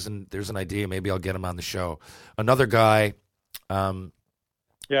 there's an idea. Maybe I'll get him on the show. Another guy.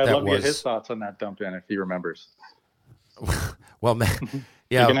 Yeah, I'd love to get his thoughts on that dump in if he remembers. Well, man,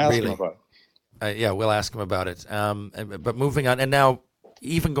 yeah, you can ask really. him about it. Yeah, we'll ask him about it. But moving on, and now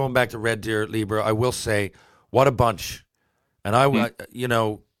even going back to Red Deer, Lieber, I will say, what a bunch. And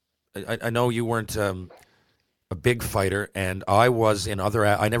I know you weren't a big fighter, and I was in other.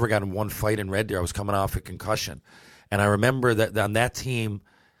 I never got in one fight in Red Deer. I was coming off a concussion, and I remember that on that team.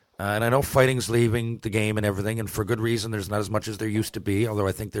 And I know fighting's leaving the game and everything, and for good reason. There's not as much as there used to be, although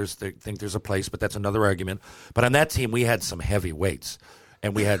I think there's a place, but that's another argument. But on that team, we had some heavy weights,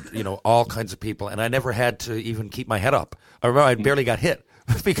 and we had all kinds of people, and I never had to even keep my head up. I remember I barely got hit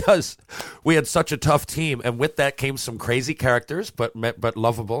because we had such a tough team, and with that came some crazy characters, but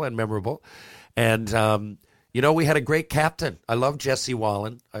lovable and memorable. And we had a great captain. I love Jesse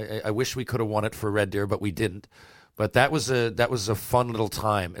Wallen. I wish we could have won it for Red Deer, but we didn't. But that was a fun little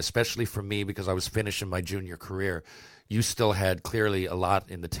time, especially for me because I was finishing my junior career. You still had clearly a lot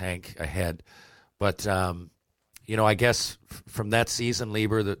in the tank ahead. But, I guess from that season,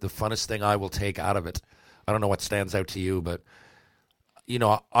 Lieber, the funnest thing I will take out of it, I don't know what stands out to you, but,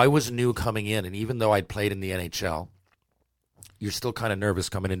 I was new coming in. And even though I'd played in the NHL, you're still kind of nervous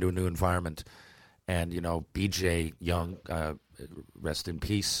coming into a new environment. And, BJ Young, rest in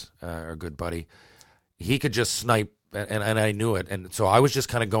peace, our good buddy, he could just snipe, and I knew it. And so I was just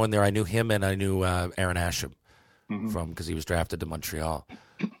kind of going there. I knew him, and I knew Aaron Asham because he was drafted to Montreal.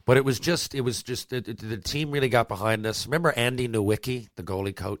 But it was just the team really got behind us. Remember Andy Nowicki, the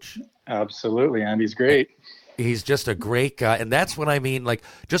goalie coach? Absolutely. Andy's great. He's just a great guy. And that's what I mean, like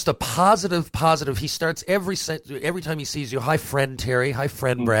just a positive. He starts every time he sees you. Hi, friend Terry. Hi,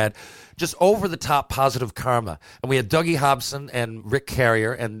 friend Brad. Just over the top positive karma. And we had Dougie Hobson and Rick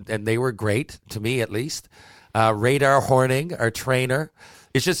Carrier, and they were great, to me at least. Radar Horning, our trainer.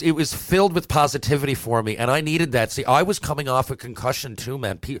 It was filled with positivity for me, and I needed that. See, I was coming off a concussion too,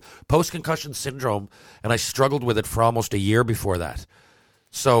 man. Post-concussion syndrome, and I struggled with it for almost a year before that.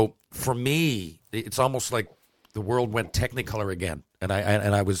 So for me, it's almost like the world went Technicolor again. And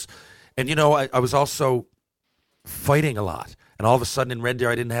I was also fighting a lot. And all of a sudden in Red Deer,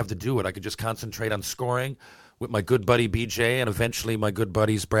 I didn't have to do it. I could just concentrate on scoring with my good buddy BJ, and eventually my good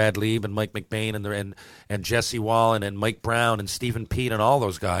buddies Brad Lieb and Mike McBain and Jesse Wallen and Mike Brown and Stephen Pete and all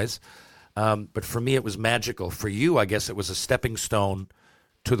those guys. But for me, it was magical. For you, I guess it was a stepping stone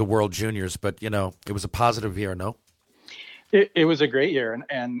to the World Juniors. But, it was a positive year, no? It was a great year,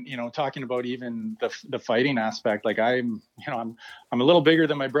 and talking about even the fighting aspect, like I'm a little bigger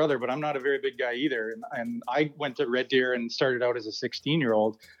than my brother, but I'm not a very big guy either. And I went to Red Deer and started out as a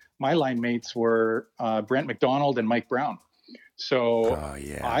 16-year-old. My line mates were Brent McDonald and Mike Brown. So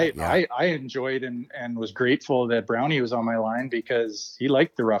I enjoyed and was grateful that Brownie was on my line because he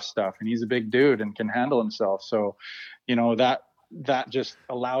liked the rough stuff, and he's a big dude and can handle himself. So, that just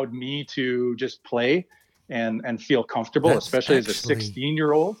allowed me to just play and feel comfortable, especially as a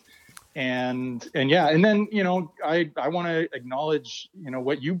 16-year-old. And then, I want to acknowledge,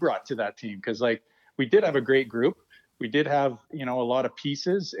 what you brought to that team. Cause like we did have a great group. We did have, a lot of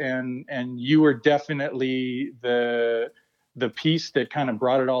pieces, and you were definitely the piece that kind of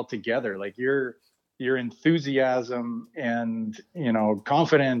brought it all together. Like your enthusiasm and,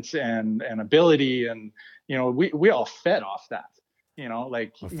 confidence and ability. And, we all fed off that,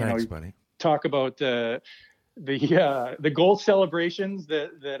 thanks, buddy. Talk about the goal celebrations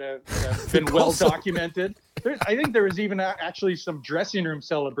that have been well documented. I think there was even actually some dressing room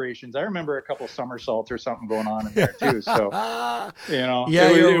celebrations. I remember a couple somersaults or something going on in there too. So,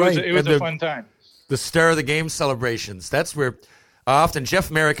 it was a fun time. The star of the game celebrations. That's where often Jeff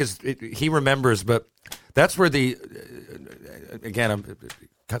Merrick he remembers, but that's where again,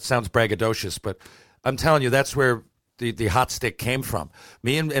 it sounds braggadocious, but I'm telling you, that's where the hot stick came from.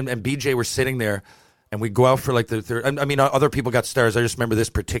 Me and BJ were sitting there, and we'd go out for like the third. I mean, other people got stars. I just remember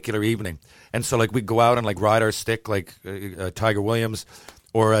this particular evening. And so like we'd go out and like ride our stick like Tiger Williams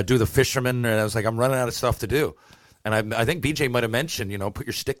or do the fisherman. And I was like, I'm running out of stuff to do. And I think BJ might have mentioned, put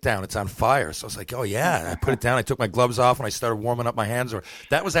your stick down. It's on fire. So I was like, oh, yeah. And I put it down. I took my gloves off and I started warming up my hands.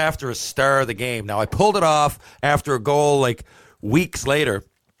 That was after a star of the game. Now, I pulled it off after a goal like weeks later.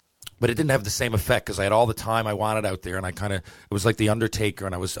 But it didn't have the same effect because I had all the time I wanted out there, and it was like the Undertaker,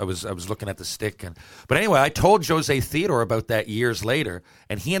 and I was looking at the stick. But anyway, I told Jose Theodore about that years later,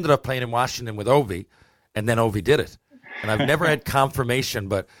 and he ended up playing in Washington with Ovi, and then Ovi did it. And I've never had confirmation,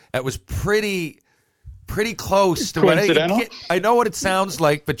 but it was pretty close to what I know what it sounds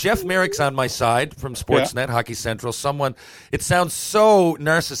like. But Jeff Merrick's on my side from Sportsnet, Hockey Central. It sounds so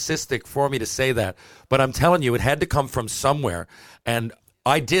narcissistic for me to say that, but I'm telling you, it had to come from somewhere, and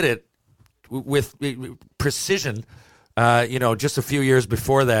I did it with precision just a few years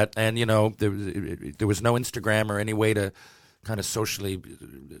before that, and there was no Instagram or any way to kind of social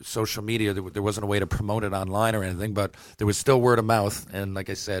media. There wasn't a way to promote it online or anything, but there was still word of mouth. And like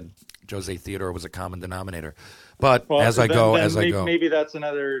I said, Jose Theodore was a common denominator. But maybe that's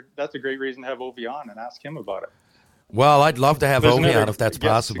a great reason to have Ovi on and ask him about it. Well, I'd love to have Ovi on if that's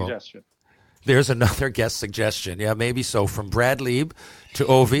possible. Suggestion. There's another guest suggestion. Yeah, maybe so. From Brad Lieb to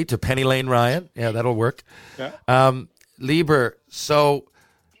Ovi to Penny Lane Ryan. Yeah, that'll work. Yeah. Lieber, so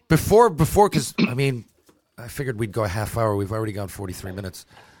before, because, I figured we'd go a half hour. We've already gone 43 minutes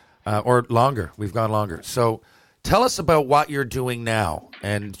or longer. We've gone longer. So tell us about what you're doing now,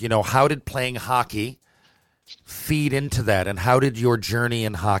 and, how did playing hockey feed into that, and how did your journey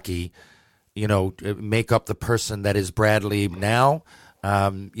in hockey, make up the person that is Brad Lieb now,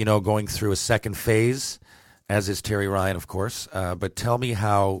 going through a second phase, as is Terry Ryan, of course. But tell me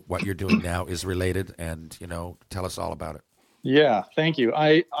how what you're doing now is related, and, tell us all about it. Yeah, thank you.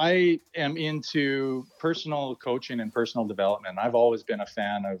 I am into personal coaching and personal development. I've always been a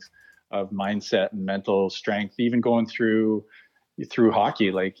fan of mindset and mental strength, even going through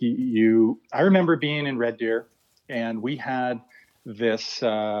hockey. Like I remember being in Red Deer, and we had this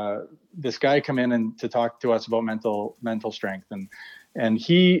guy come in and to talk to us about mental strength. And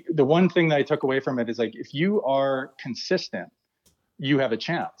the one thing that I took away from it is, like, if you are consistent, you have a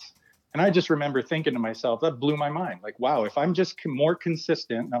chance. And I just remember thinking to myself, that blew my mind. Like, wow, if I'm just more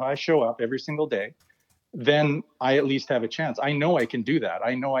consistent and I show up every single day, then I at least have a chance. I know I can do that.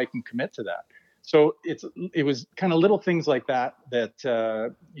 I know I can commit to that. So it was kind of little things like that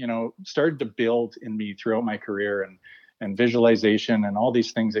started to build in me throughout my career, and visualization and all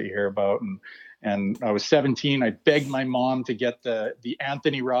these things that you hear about. And I was 17. I begged my mom to get the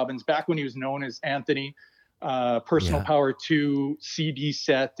Anthony Robbins, back when he was known as Anthony, Personal Power 2 CD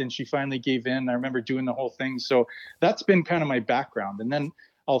set, and she finally gave in. I remember doing the whole thing. So that's been kind of my background. And then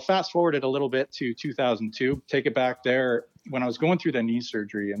I'll fast forward it a little bit to 2002, take it back there when I was going through the knee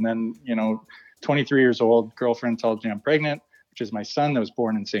surgery. And then, 23 years old, girlfriend tells me I'm pregnant, which is my son that was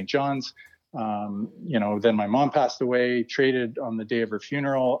born in St. John's. Then my mom passed away, traded on the day of her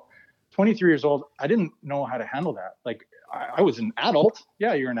funeral. 23 years old, I didn't know how to handle that. Like, I was an adult.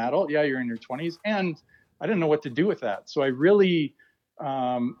 Yeah, you're an adult. Yeah, you're in your 20s. And I didn't know what to do with that. So I really,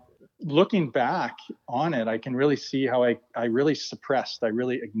 looking back on it, I can really see how I really suppressed, I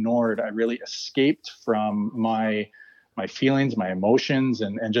really ignored, I really escaped from my feelings, my emotions,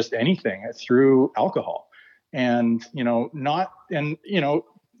 and just anything through alcohol. And,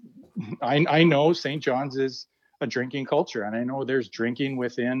 I know St. John's is a drinking culture, and I know there's drinking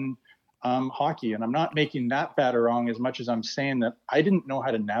within hockey, and I'm not making that bad or wrong as much as I'm saying that I didn't know how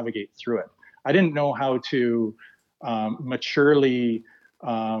to navigate through it. I didn't know how to maturely,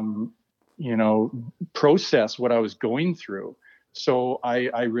 process what I was going through. So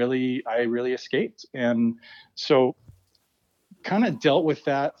I really escaped. And so kind of dealt with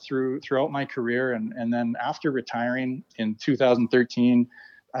that throughout my career. And then after retiring in 2013,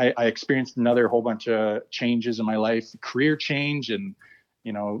 I experienced another whole bunch of changes in my life, career change, and,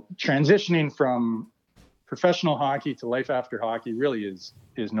 transitioning from professional hockey to life after hockey really is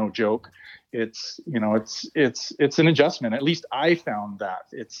no joke. It's an adjustment. At least I found that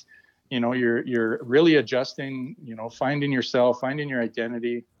it's, you're really adjusting, finding yourself, finding your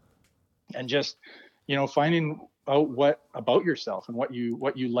identity, and just, finding out what about yourself and what you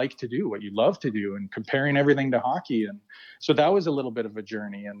like to do, what you love to do, and comparing everything to hockey. And so that was a little bit of a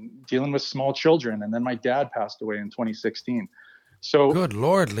journey, and dealing with small children. And then my dad passed away in 2016. So good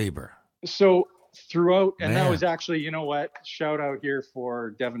Lord, Lieber. So throughout, and that was actually, shout out here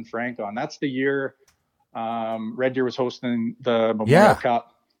for Devin Francon. That's the year Red Deer was hosting the Memorial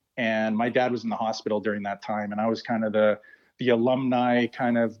Cup, and my dad was in the hospital during that time, and I was kind of the alumni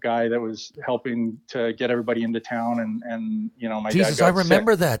kind of guy that was helping to get everybody into town, and my Jesus, dad got I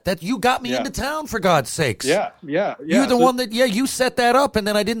remember sick. that you got me into town, for God's sakes. Yeah. You're the one that you set that up, and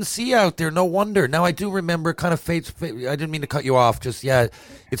then I didn't see you out there. No wonder. Now I do remember kind of I didn't mean to cut you off. Just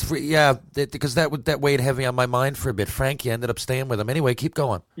it's free. Because that weighed heavy on my mind for a bit. Frankie ended up staying with him. Anyway, keep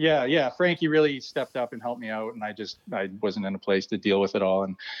going. Yeah. Frankie really stepped up and helped me out, and I wasn't in a place to deal with it all,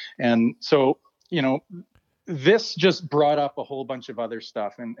 and so this just brought up a whole bunch of other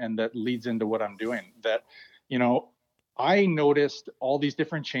stuff, and that leads into what I'm doing. That, I noticed all these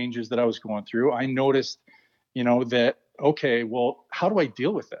different changes that I was going through. I noticed, that, okay, well, how do I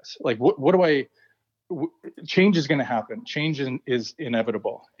deal with this? Like, what do change is going to happen. Change is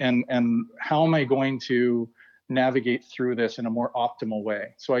inevitable. And how am I going to navigate through this in a more optimal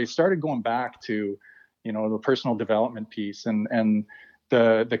way? So I started going back to, the personal development piece, and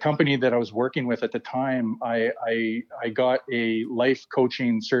the company that I was working with at the time, I got a life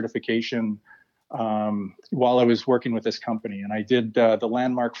coaching certification while I was working with this company, and I did the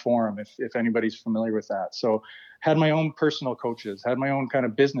Landmark Forum, if anybody's familiar with that. So had my own personal coaches, had my own kind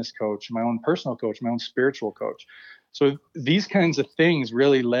of business coach, my own personal coach, my own spiritual coach. So these kinds of things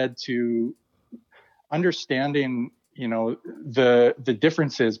really led to understanding, the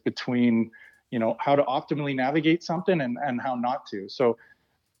differences between, how to optimally navigate something and how not to. So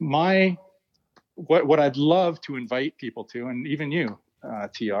what I'd love to invite people to, and even you,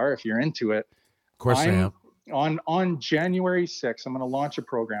 TR, if you're into it, Of course I am. On January 6th, I'm going to launch a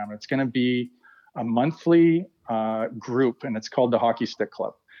program. It's going to be a monthly group, and it's called the Hockey Stick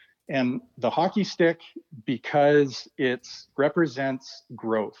Club. And the hockey stick, because it represents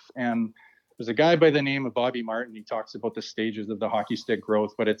growth. And there's a guy by the name of Bobby Martin. He talks about the stages of the hockey stick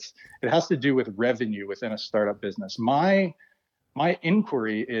growth, but it has to do with revenue within a startup business. My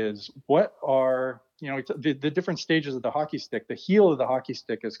inquiry is, what are the different stages of the hockey stick? The heel of the hockey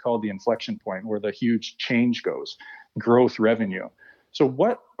stick is called the inflection point, where the huge change goes, growth, revenue. So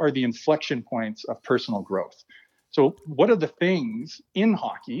what are the inflection points of personal growth? So what are the things in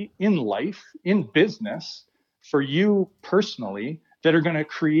hockey, in life, in business, for you personally, that are going to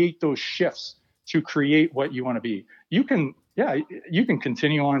create those shifts to create what you want to be? You can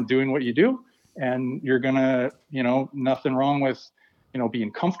continue on doing what you do, and you're going to, nothing wrong with,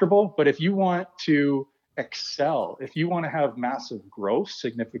 being comfortable. But if you want to excel, if you want to have massive growth,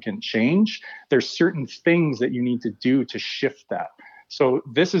 significant change, there's certain things that you need to do to shift that. So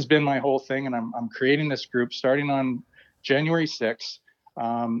this has been my whole thing, and I'm creating this group starting on January 6th.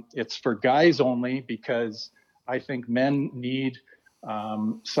 It's for guys only, because I think men need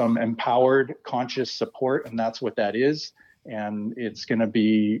some empowered, conscious support, and that's what that is. And it's going to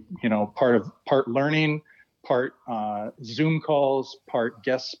be, part learning, part Zoom calls, part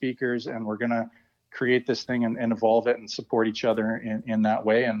guest speakers, and we're going to create this thing and evolve it and support each other in that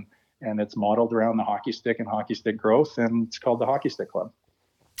way. And it's modeled around the hockey stick and hockey stick growth, and it's called the Hockey Stick Club.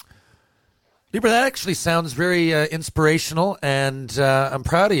 Lieber, that actually sounds very inspirational, and I'm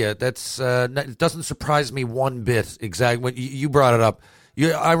proud of you. It doesn't surprise me one bit. Exactly when you brought it up.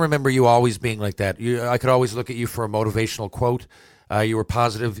 I remember you always being like that. I could always look at you for a motivational quote. You were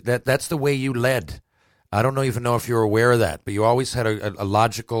positive. That's the way you led. I don't even know if you're aware of that, but you always had a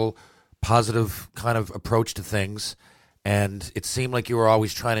logical, positive kind of approach to things. And it seemed like you were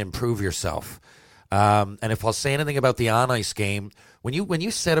always trying to improve yourself. And if I'll say anything about the on-ice game, when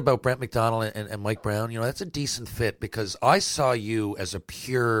you said about Brent McDonald and Mike Brown, that's a decent fit, because I saw you as a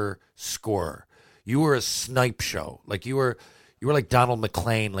pure scorer. You were a snipe show. Like you were like Donald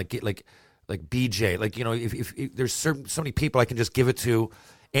McLean, like BJ. Like, if there's so many people I can just give it to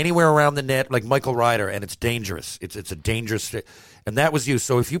anywhere around the net, like Michael Ryder, and it's dangerous. It's a dangerous fit. And that was you.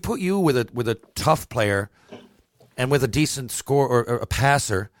 So if you put you with a tough player and with a decent score or a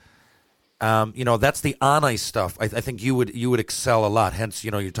passer, that's the on-ice stuff. I think you would excel a lot. Hence,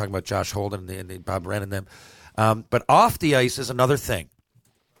 you're talking about Josh Holden and Bob Wren and them. But off the ice is another thing,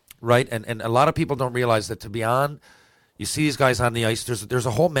 right? And a lot of people don't realize that you see these guys on the ice, there's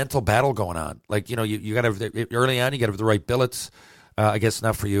a whole mental battle going on. Like, you got to, early on, you got to have the right billets. I guess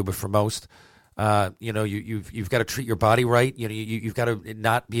not for you, but for most. You've got to treat your body right. You've got to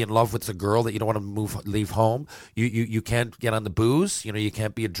not be in love with the girl that you don't want to leave home. You can't get on the booze. You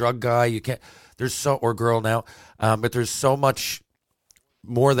can't be a drug guy. You can't. Or girl now. But there's so much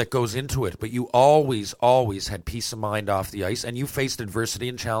more that goes into it. But you always had peace of mind off the ice, and you faced adversity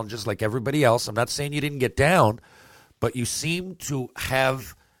and challenges like everybody else. I'm not saying you didn't get down, but you seem to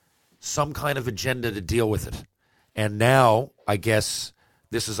have some kind of agenda to deal with it. And now, I guess,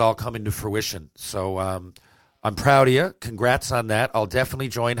 this is all coming to fruition. So I'm proud of you. Congrats on that. I'll definitely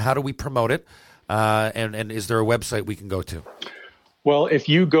join. How do we promote it? And is there a website we can go to? Well, if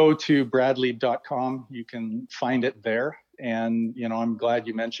you go to bradley.com, you can find it there. And, I'm glad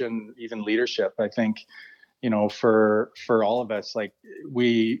you mentioned even leadership. I think, for all of us, like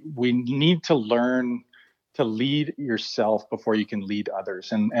we need to learn to lead yourself before you can lead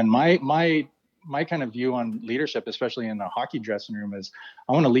others. And my kind of view on leadership, especially in a hockey dressing room, is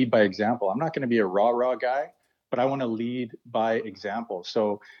I want to lead by example. I'm not going to be a rah guy, but I want to lead by example.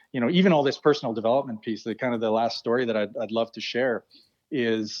 So, even all this personal development piece, the kind of the last story that I'd love to share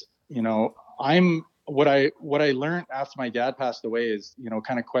is, what I learned after my dad passed away is,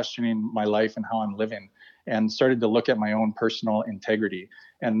 kind of questioning my life and how I'm living, and started to look at my own personal integrity.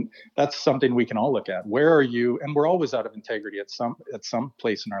 And that's something we can all look at. Where are you? And we're always out of integrity at some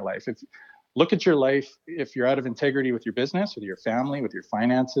place in our life. Look at your life. If you're out of integrity with your business, with your family, with your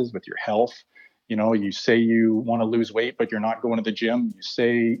finances, with your health, You say you want to lose weight, but you're not going to the gym. You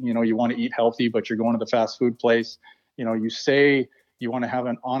say, you want to eat healthy, but you're going to the fast food place. You say you want to have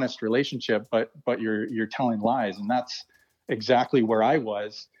an honest relationship, but you're telling lies. And that's exactly where I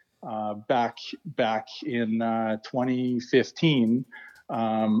was back in 2015.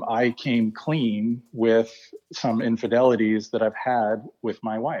 I came clean with some infidelities that I've had with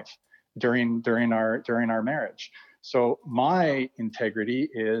my wife during our marriage. So my integrity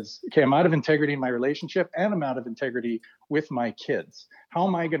is, okay, I'm out of integrity in my relationship, and I'm out of integrity with my kids. How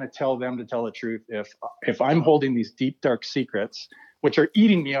am I going to tell them to tell the truth if I'm holding these deep, dark secrets, which are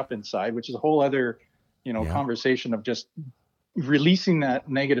eating me up inside, which is a whole other, conversation of just releasing that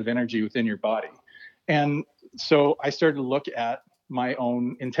negative energy within your body. And so I started to look at my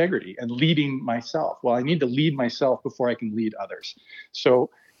own integrity and leading myself. Well, I need to lead myself before I can lead others. So,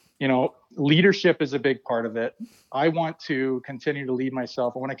 leadership is a big part of it. I want to continue to lead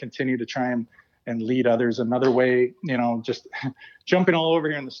myself. I want to continue to try and lead others. Another way, just jumping all over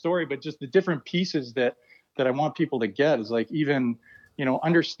here in the story, but just the different pieces that I want people to get is like, even,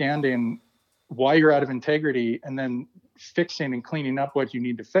 understanding why you're out of integrity and then fixing and cleaning up what you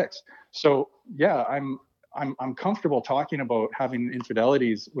need to fix. So yeah, I'm comfortable talking about having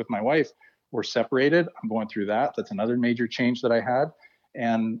infidelities with my wife. We're separated. I'm going through that. That's another major change that I had.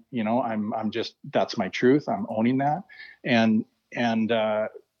 And, I'm just, that's my truth. I'm owning that. And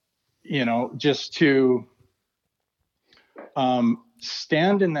just to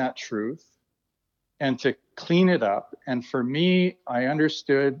stand in that truth and to clean it up. And for me, I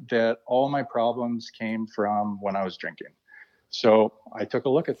understood that all my problems came from when I was drinking. So I took a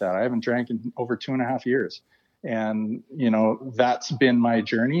look at that. I haven't drank in over 2.5 years. And, that's been my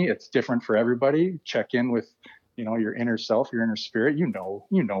journey. It's different for everybody. Check in with, your inner self, your inner spirit. You know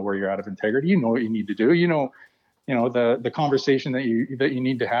where you're out of integrity. You know what you need to do. The conversation that you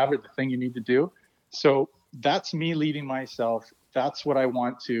need to have, or the thing you need to do. So that's me leading myself. That's what I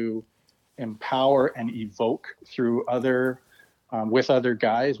want to empower and evoke through with other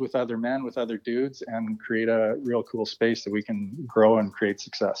guys, with other men, with other dudes, and create a real cool space that we can grow and create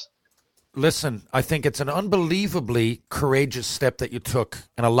success. Listen, I think it's an unbelievably courageous step that you took.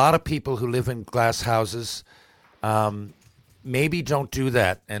 And a lot of people who live in glass houses maybe don't do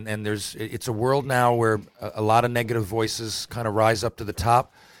that. And it's a world now where a lot of negative voices kind of rise up to the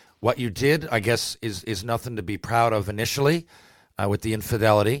top. What you did, I guess, is nothing to be proud of initially with the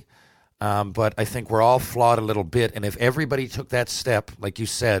infidelity. But I think we're all flawed a little bit. And if everybody took that step, like you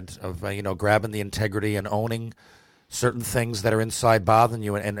said, of grabbing the integrity and owning certain things that are inside bothering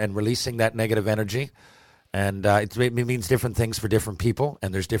you and releasing that negative energy. And it means different things for different people,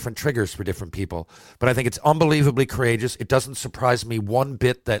 and there's different triggers for different people. But I think it's unbelievably courageous. It doesn't surprise me one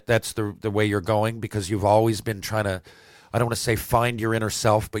bit that that's the way you're going, because you've always been trying to, I don't want to say find your inner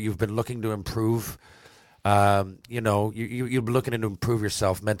self, but you've been looking to improve. You've been looking to improve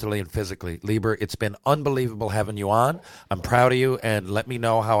yourself mentally and physically. Lieber, it's been unbelievable having you on. I'm proud of you, and let me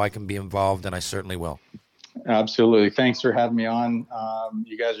know how I can be involved, and I certainly will. Absolutely. Thanks for having me on.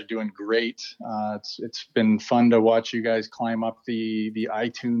 You guys are doing great. It's been fun to watch you guys climb up the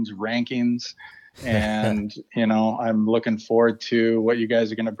iTunes rankings, and I'm looking forward to what you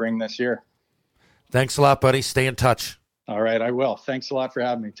guys are going to bring this year. Thanks a lot, buddy. Stay in touch. All right, I will. Thanks a lot for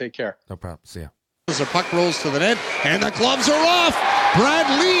having me. Take care. No problem. See ya. As the puck rolls to the net, and the gloves are off. Brad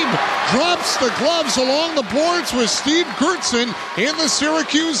Lieb drops the gloves along the boards with Steve Gertson in the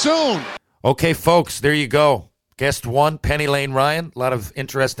Syracuse zone. Okay, folks, there you go. Guest 1, Penny Lane Ryan. A lot of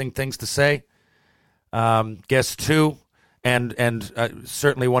interesting things to say. Guest 2, and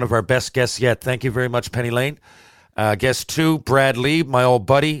certainly one of our best guests yet. Thank you very much, Penny Lane. Guest 2, Brad Lieb, my old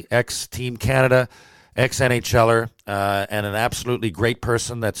buddy, ex-Team Canada, ex-NHLer, and an absolutely great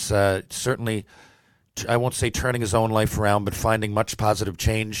person that's certainly, I won't say turning his own life around, but finding much positive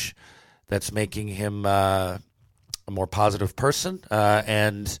change that's making him a more positive person.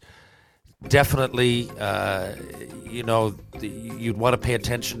 And definitely, you'd want to pay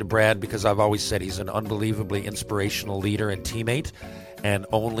attention to Brad, because I've always said he's an unbelievably inspirational leader and teammate, and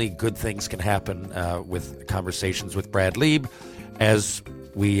only good things can happen with conversations with Brad Lieb, as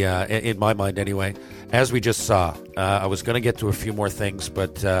we, in my mind anyway, as we just saw. I was going to get to a few more things,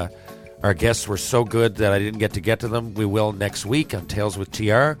 but our guests were so good that I didn't get to them. We will next week on Tales with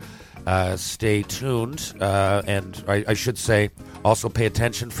TR. Stay tuned, and I should say, also pay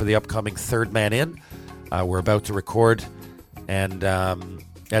attention for the upcoming Third Man In. We're about to record, and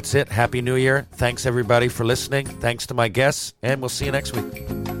that's it. Happy New Year. Thanks, everybody, for listening. Thanks to my guests, and we'll see you next week.